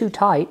to be too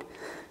tight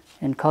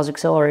and cause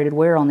accelerated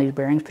wear on these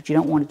bearings, but you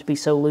don't want it to be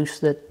so loose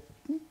that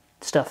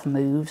stuff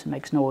moves,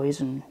 makes noise,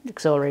 and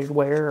accelerated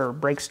wear or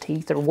breaks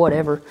teeth or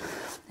whatever.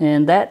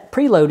 And that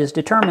preload is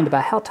determined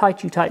by how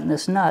tight you tighten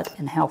this nut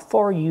and how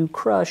far you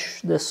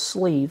crush this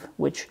sleeve,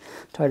 which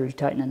the tighter you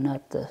tighten a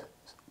nut, the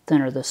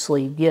thinner the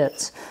sleeve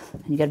gets.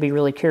 And you got to be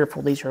really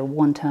careful. These are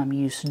one-time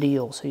use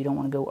deals, so you don't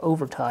want to go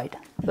over tight.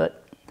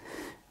 But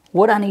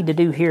what I need to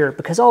do here,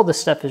 because all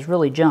this stuff is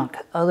really junk,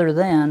 other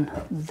than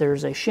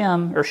there's a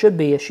shim, or should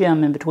be a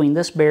shim in between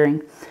this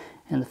bearing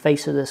and the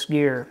face of this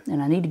gear.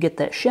 And I need to get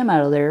that shim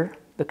out of there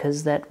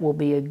because that will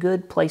be a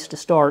good place to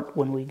start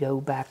when we go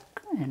back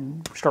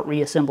and start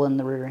reassembling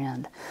the rear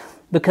end.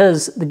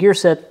 Because the gear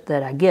set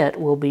that I get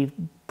will be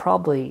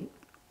probably,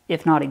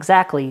 if not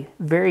exactly,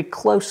 very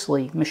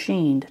closely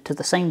machined to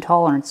the same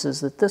tolerances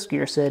that this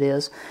gear set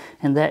is,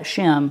 and that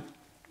shim,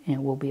 you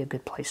know, will be a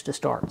good place to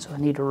start. So I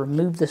need to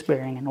remove this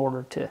bearing in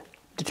order to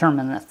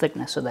determine the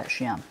thickness of that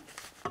shim.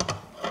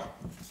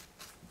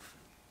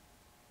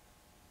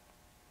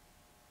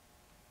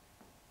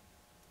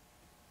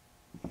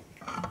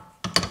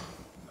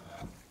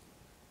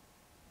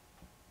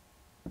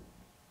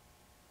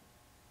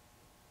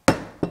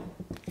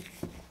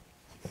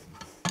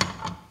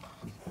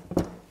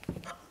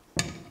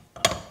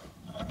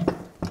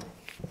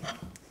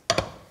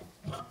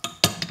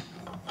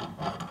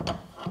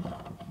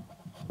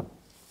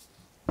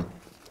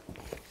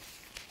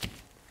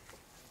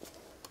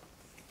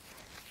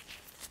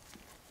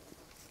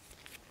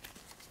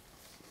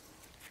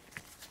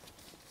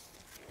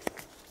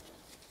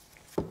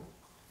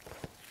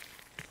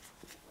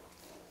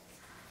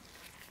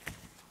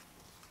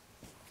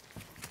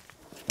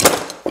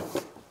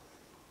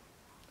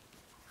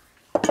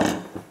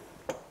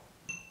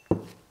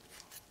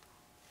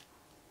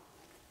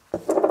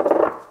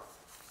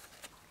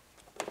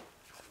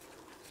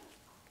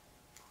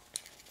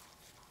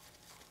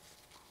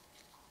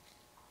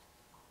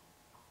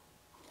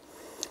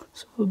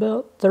 So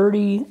about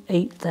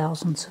 38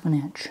 thousandths of an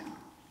inch.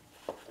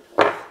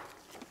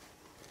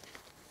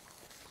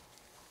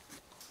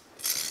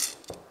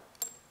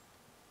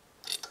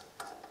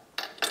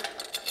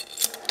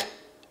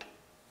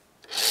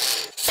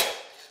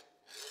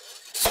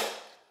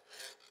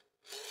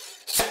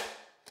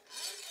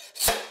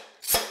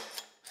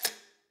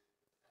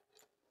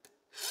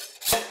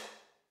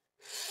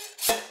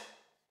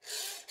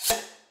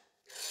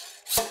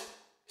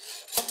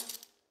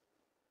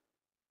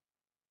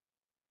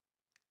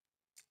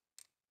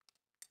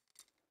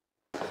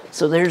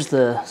 So there's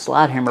the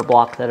slide hammer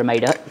block that I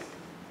made up.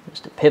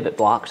 Just a pivot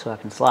block so I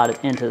can slide it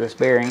into this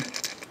bearing. And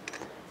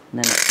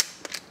then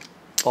it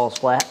falls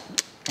flat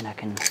and I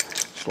can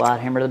slide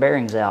hammer the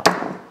bearings out.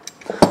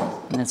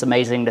 And it's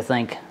amazing to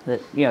think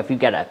that, you know, if you've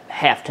got a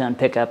half-ton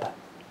pickup,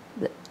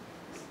 that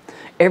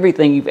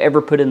everything you've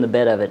ever put in the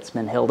bed of it's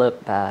been held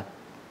up by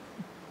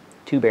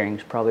two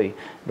bearings, probably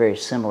very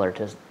similar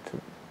to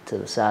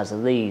the size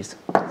of these.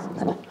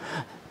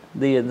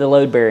 The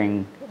load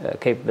bearing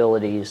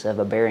capabilities of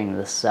a bearing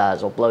this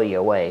size will blow you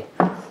away.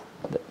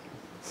 But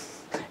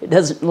it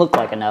doesn't look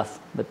like enough,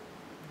 but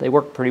they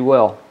work pretty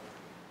well.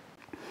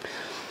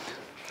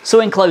 So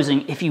in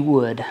closing, if you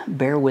would,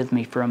 bear with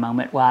me for a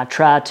moment while I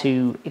try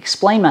to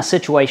explain my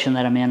situation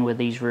that I'm in with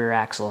these rear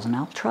axles. And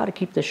I'll try to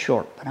keep this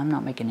short, but I'm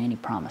not making any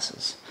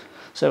promises.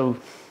 So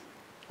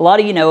a lot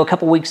of you know, a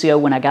couple weeks ago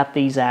when I got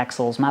these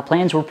axles, my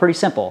plans were pretty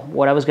simple.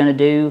 What I was going to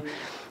do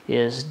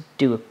is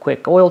do a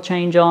quick oil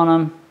change on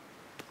them,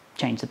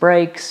 change the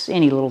brakes,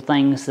 any little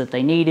things that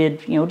they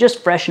needed, you know,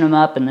 just freshen them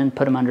up and then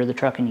put them under the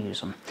truck and use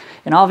them.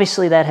 And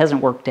obviously that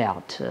hasn't worked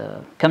out.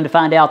 Come to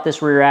find out,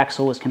 this rear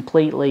axle was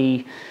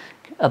completely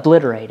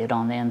obliterated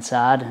on the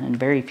inside, and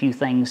very few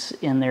things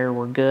in there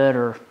were good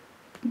or,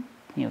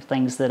 you know,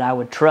 things that I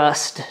would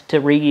trust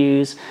to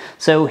reuse.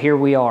 So here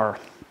we are.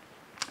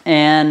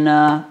 And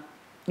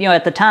you know,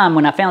 at the time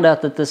when I found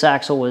out that this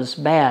axle was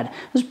bad, I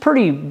was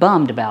pretty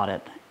bummed about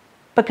it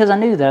because I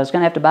knew that I was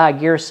going to have to buy a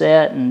gear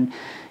set and,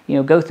 you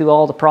know, go through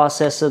all the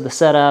process of the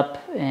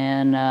setup,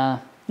 and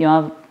you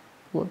know,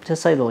 to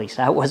say the least,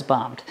 I was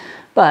bummed.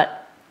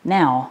 But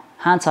now,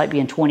 hindsight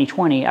being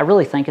 2020, I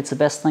really think it's the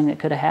best thing that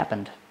could have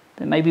happened.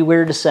 It may be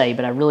weird to say,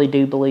 but I really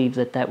do believe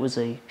that that was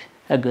a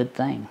good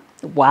thing.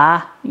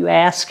 Why, you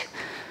ask?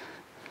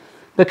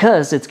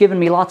 Because it's given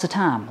me lots of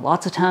time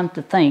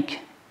to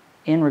think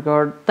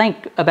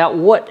about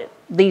what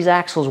these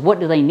axles, what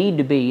do they need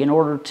to be in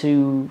order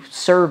to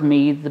serve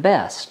me the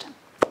best.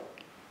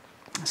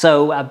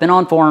 So I've been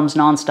on forums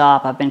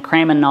nonstop. I've been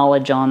cramming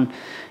knowledge on,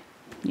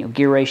 you know,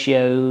 gear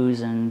ratios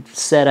and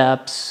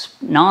setups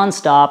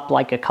nonstop,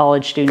 like a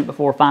college student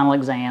before final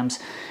exams,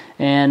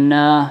 and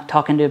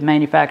talking to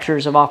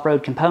manufacturers of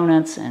off-road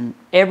components, and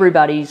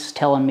everybody's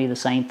telling me the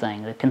same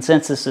thing. The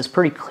consensus is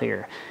pretty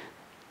clear.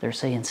 They're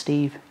saying,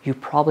 Steve, you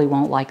probably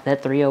won't like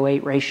that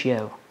 308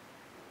 ratio.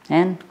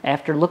 And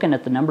after looking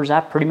at the numbers,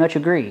 I pretty much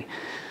agree.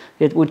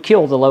 It would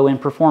kill the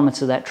low-end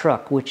performance of that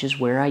truck, which is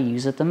where I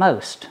use it the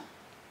most.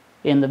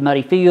 In the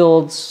muddy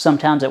fields,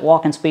 sometimes at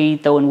walking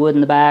speed, throwing wood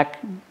in the back,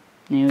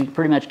 you know, you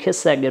pretty much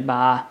kiss that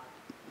goodbye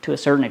to a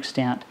certain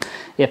extent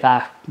if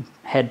I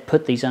had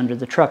put these under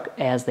the truck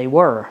as they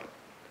were.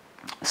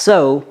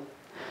 So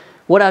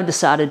what I've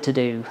decided to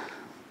do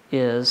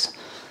is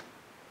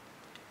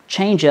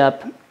change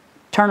up,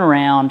 turn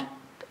around,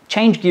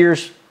 change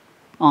gears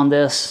on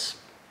this,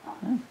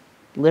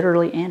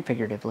 literally and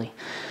figuratively,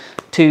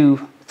 to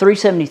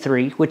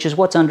 373, which is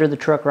what's under the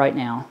truck right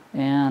now.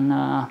 And,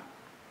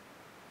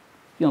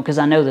 you know, because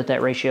I know that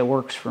that ratio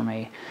works for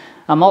me.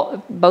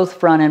 Both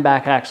front and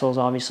back axles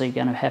obviously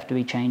going to have to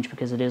be changed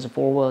because it is a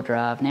four-wheel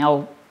drive.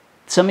 Now,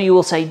 some of you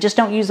will say, just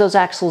don't use those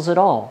axles at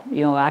all.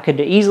 You know, I could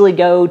easily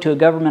go to a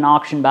government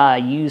auction, buy a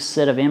used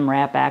set of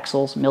MRAP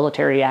axles,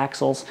 military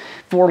axles,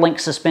 4-link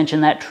suspension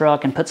that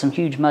truck, and put some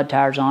huge mud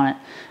tires on it.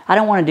 I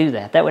don't want to do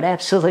that. That would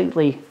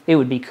absolutely, it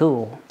would be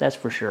cool, that's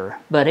for sure.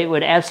 But it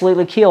would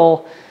absolutely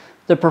kill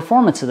the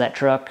performance of that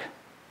truck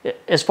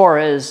as far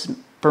as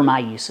for my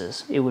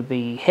uses. It would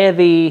be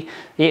heavy,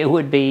 it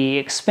would be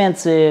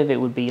expensive, it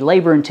would be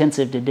labor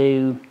intensive to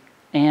do,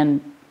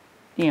 and,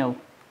 you know,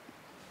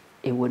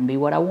 it wouldn't be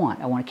what I want.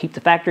 I want to keep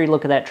the factory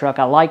look of that truck.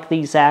 I like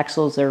these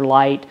axles, they're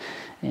light,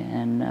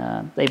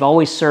 and they've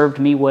always served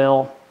me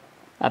well.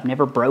 I've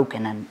never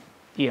broken an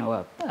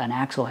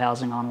axle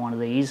housing on one of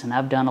these, and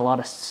I've done a lot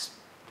of,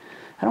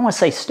 I don't want to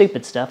say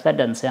stupid stuff, that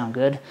doesn't sound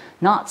good,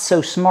 not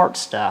so smart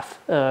stuff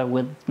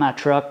with my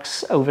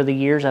trucks over the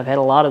years. I've had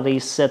a lot of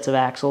these sets of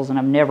axles, and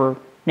I've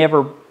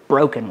never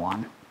broken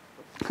one.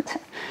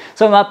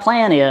 So my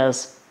plan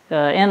is,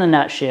 in a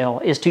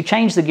nutshell, is to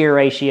change the gear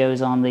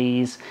ratios on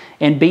these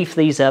and beef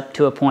these up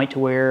to a point to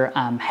where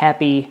I'm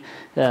happy,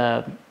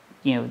 that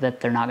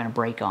they're not going to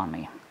break on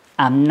me.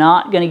 I'm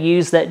not going to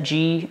use that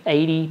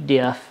G80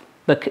 diff,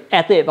 but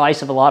at the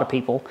advice of a lot of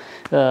people,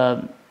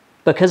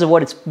 because of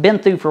what it's been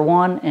through for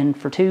one, and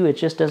for two, it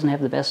just doesn't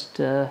have the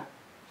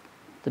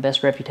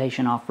best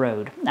reputation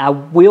off-road. I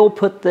will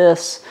put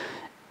this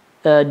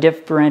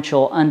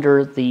differential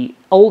under the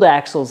old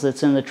axles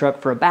that's in the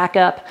truck for a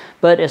backup,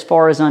 but as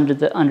far as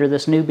under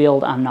this new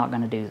build, I'm not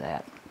going to do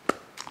that.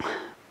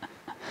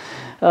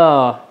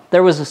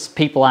 There was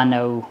people I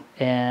know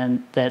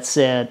and that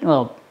said,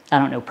 well, I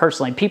don't know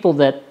personally, people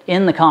that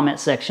in the comment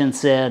section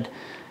said,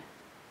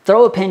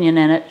 throw opinion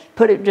in it,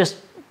 put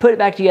it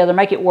back together,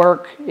 make it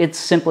work. It's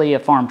simply a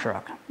farm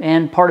truck,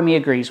 and part of me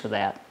agrees with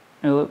that.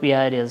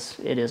 Yeah, it is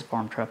a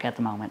farm truck at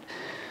the moment.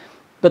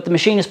 But the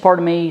machinist part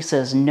of me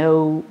says,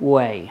 no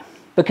way.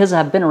 Because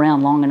I've been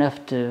around long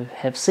enough to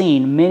have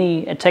seen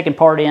taken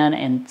part in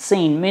and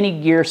seen many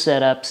gear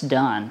setups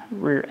done,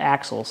 rear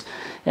axles.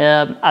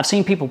 I've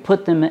seen people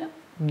put them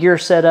gear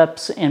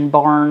setups in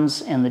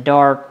barns in the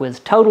dark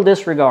with total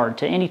disregard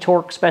to any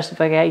torque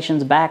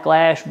specifications,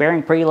 backlash,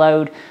 bearing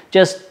preload.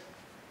 Just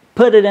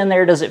put it in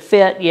there, does it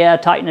fit? Yeah,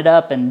 tighten it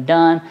up and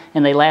done.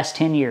 And they last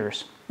 10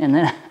 years. And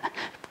then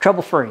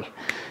trouble-free.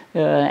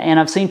 And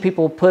I've seen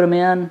people put them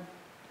in,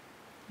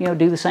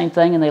 do the same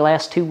thing, and they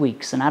last 2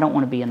 weeks, and I don't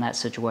want to be in that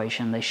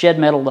situation. They shed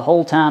metal the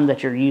whole time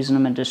that you're using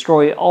them and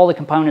destroy all the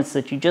components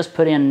that you just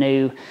put in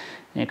new,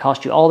 and it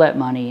cost you all that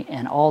money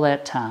and all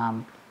that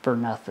time for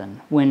nothing.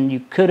 When you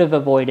could have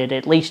avoided,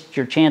 at least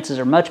your chances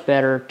are much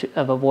better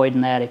of avoiding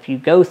that if you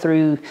go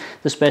through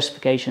the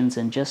specifications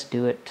and just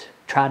do it,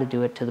 try to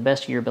do it to the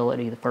best of your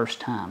ability the first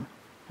time.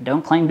 I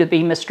don't claim to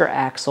be Mr.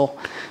 Axle,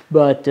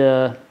 but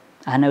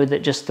I know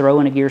that just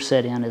throwing a gear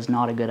set in is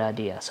not a good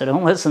idea, so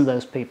don't listen to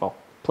those people.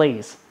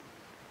 Please.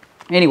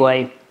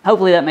 Anyway,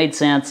 hopefully that made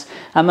sense.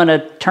 I'm going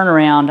to turn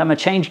around. I'm going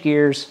to change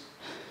gears,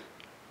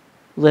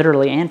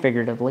 literally and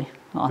figuratively,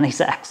 on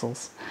these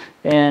axles,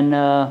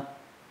 and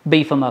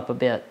beef them up a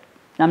bit.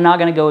 I'm not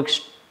going to go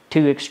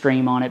too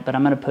extreme on it, but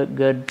I'm going to put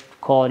good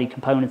quality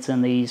components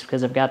in these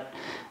because I've got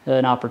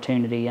an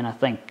opportunity, and I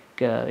think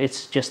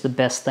it's just the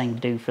best thing to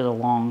do for the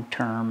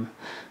long-term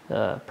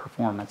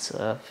performance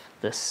of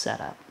this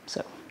setup.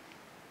 So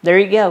there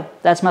you go.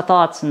 That's my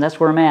thoughts, and that's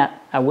where I'm at.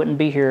 I wouldn't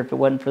be here if it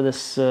wasn't for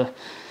this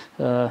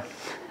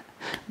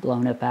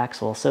blown up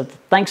axle. So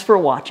thanks for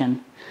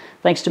watching.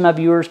 Thanks to my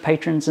viewers,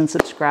 patrons, and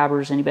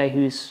subscribers, anybody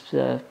who's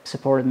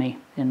supported me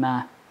in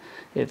my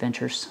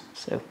adventures.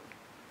 So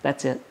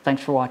that's it.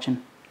 Thanks for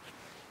watching.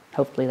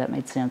 Hopefully that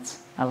made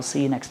sense. I will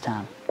see you next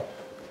time.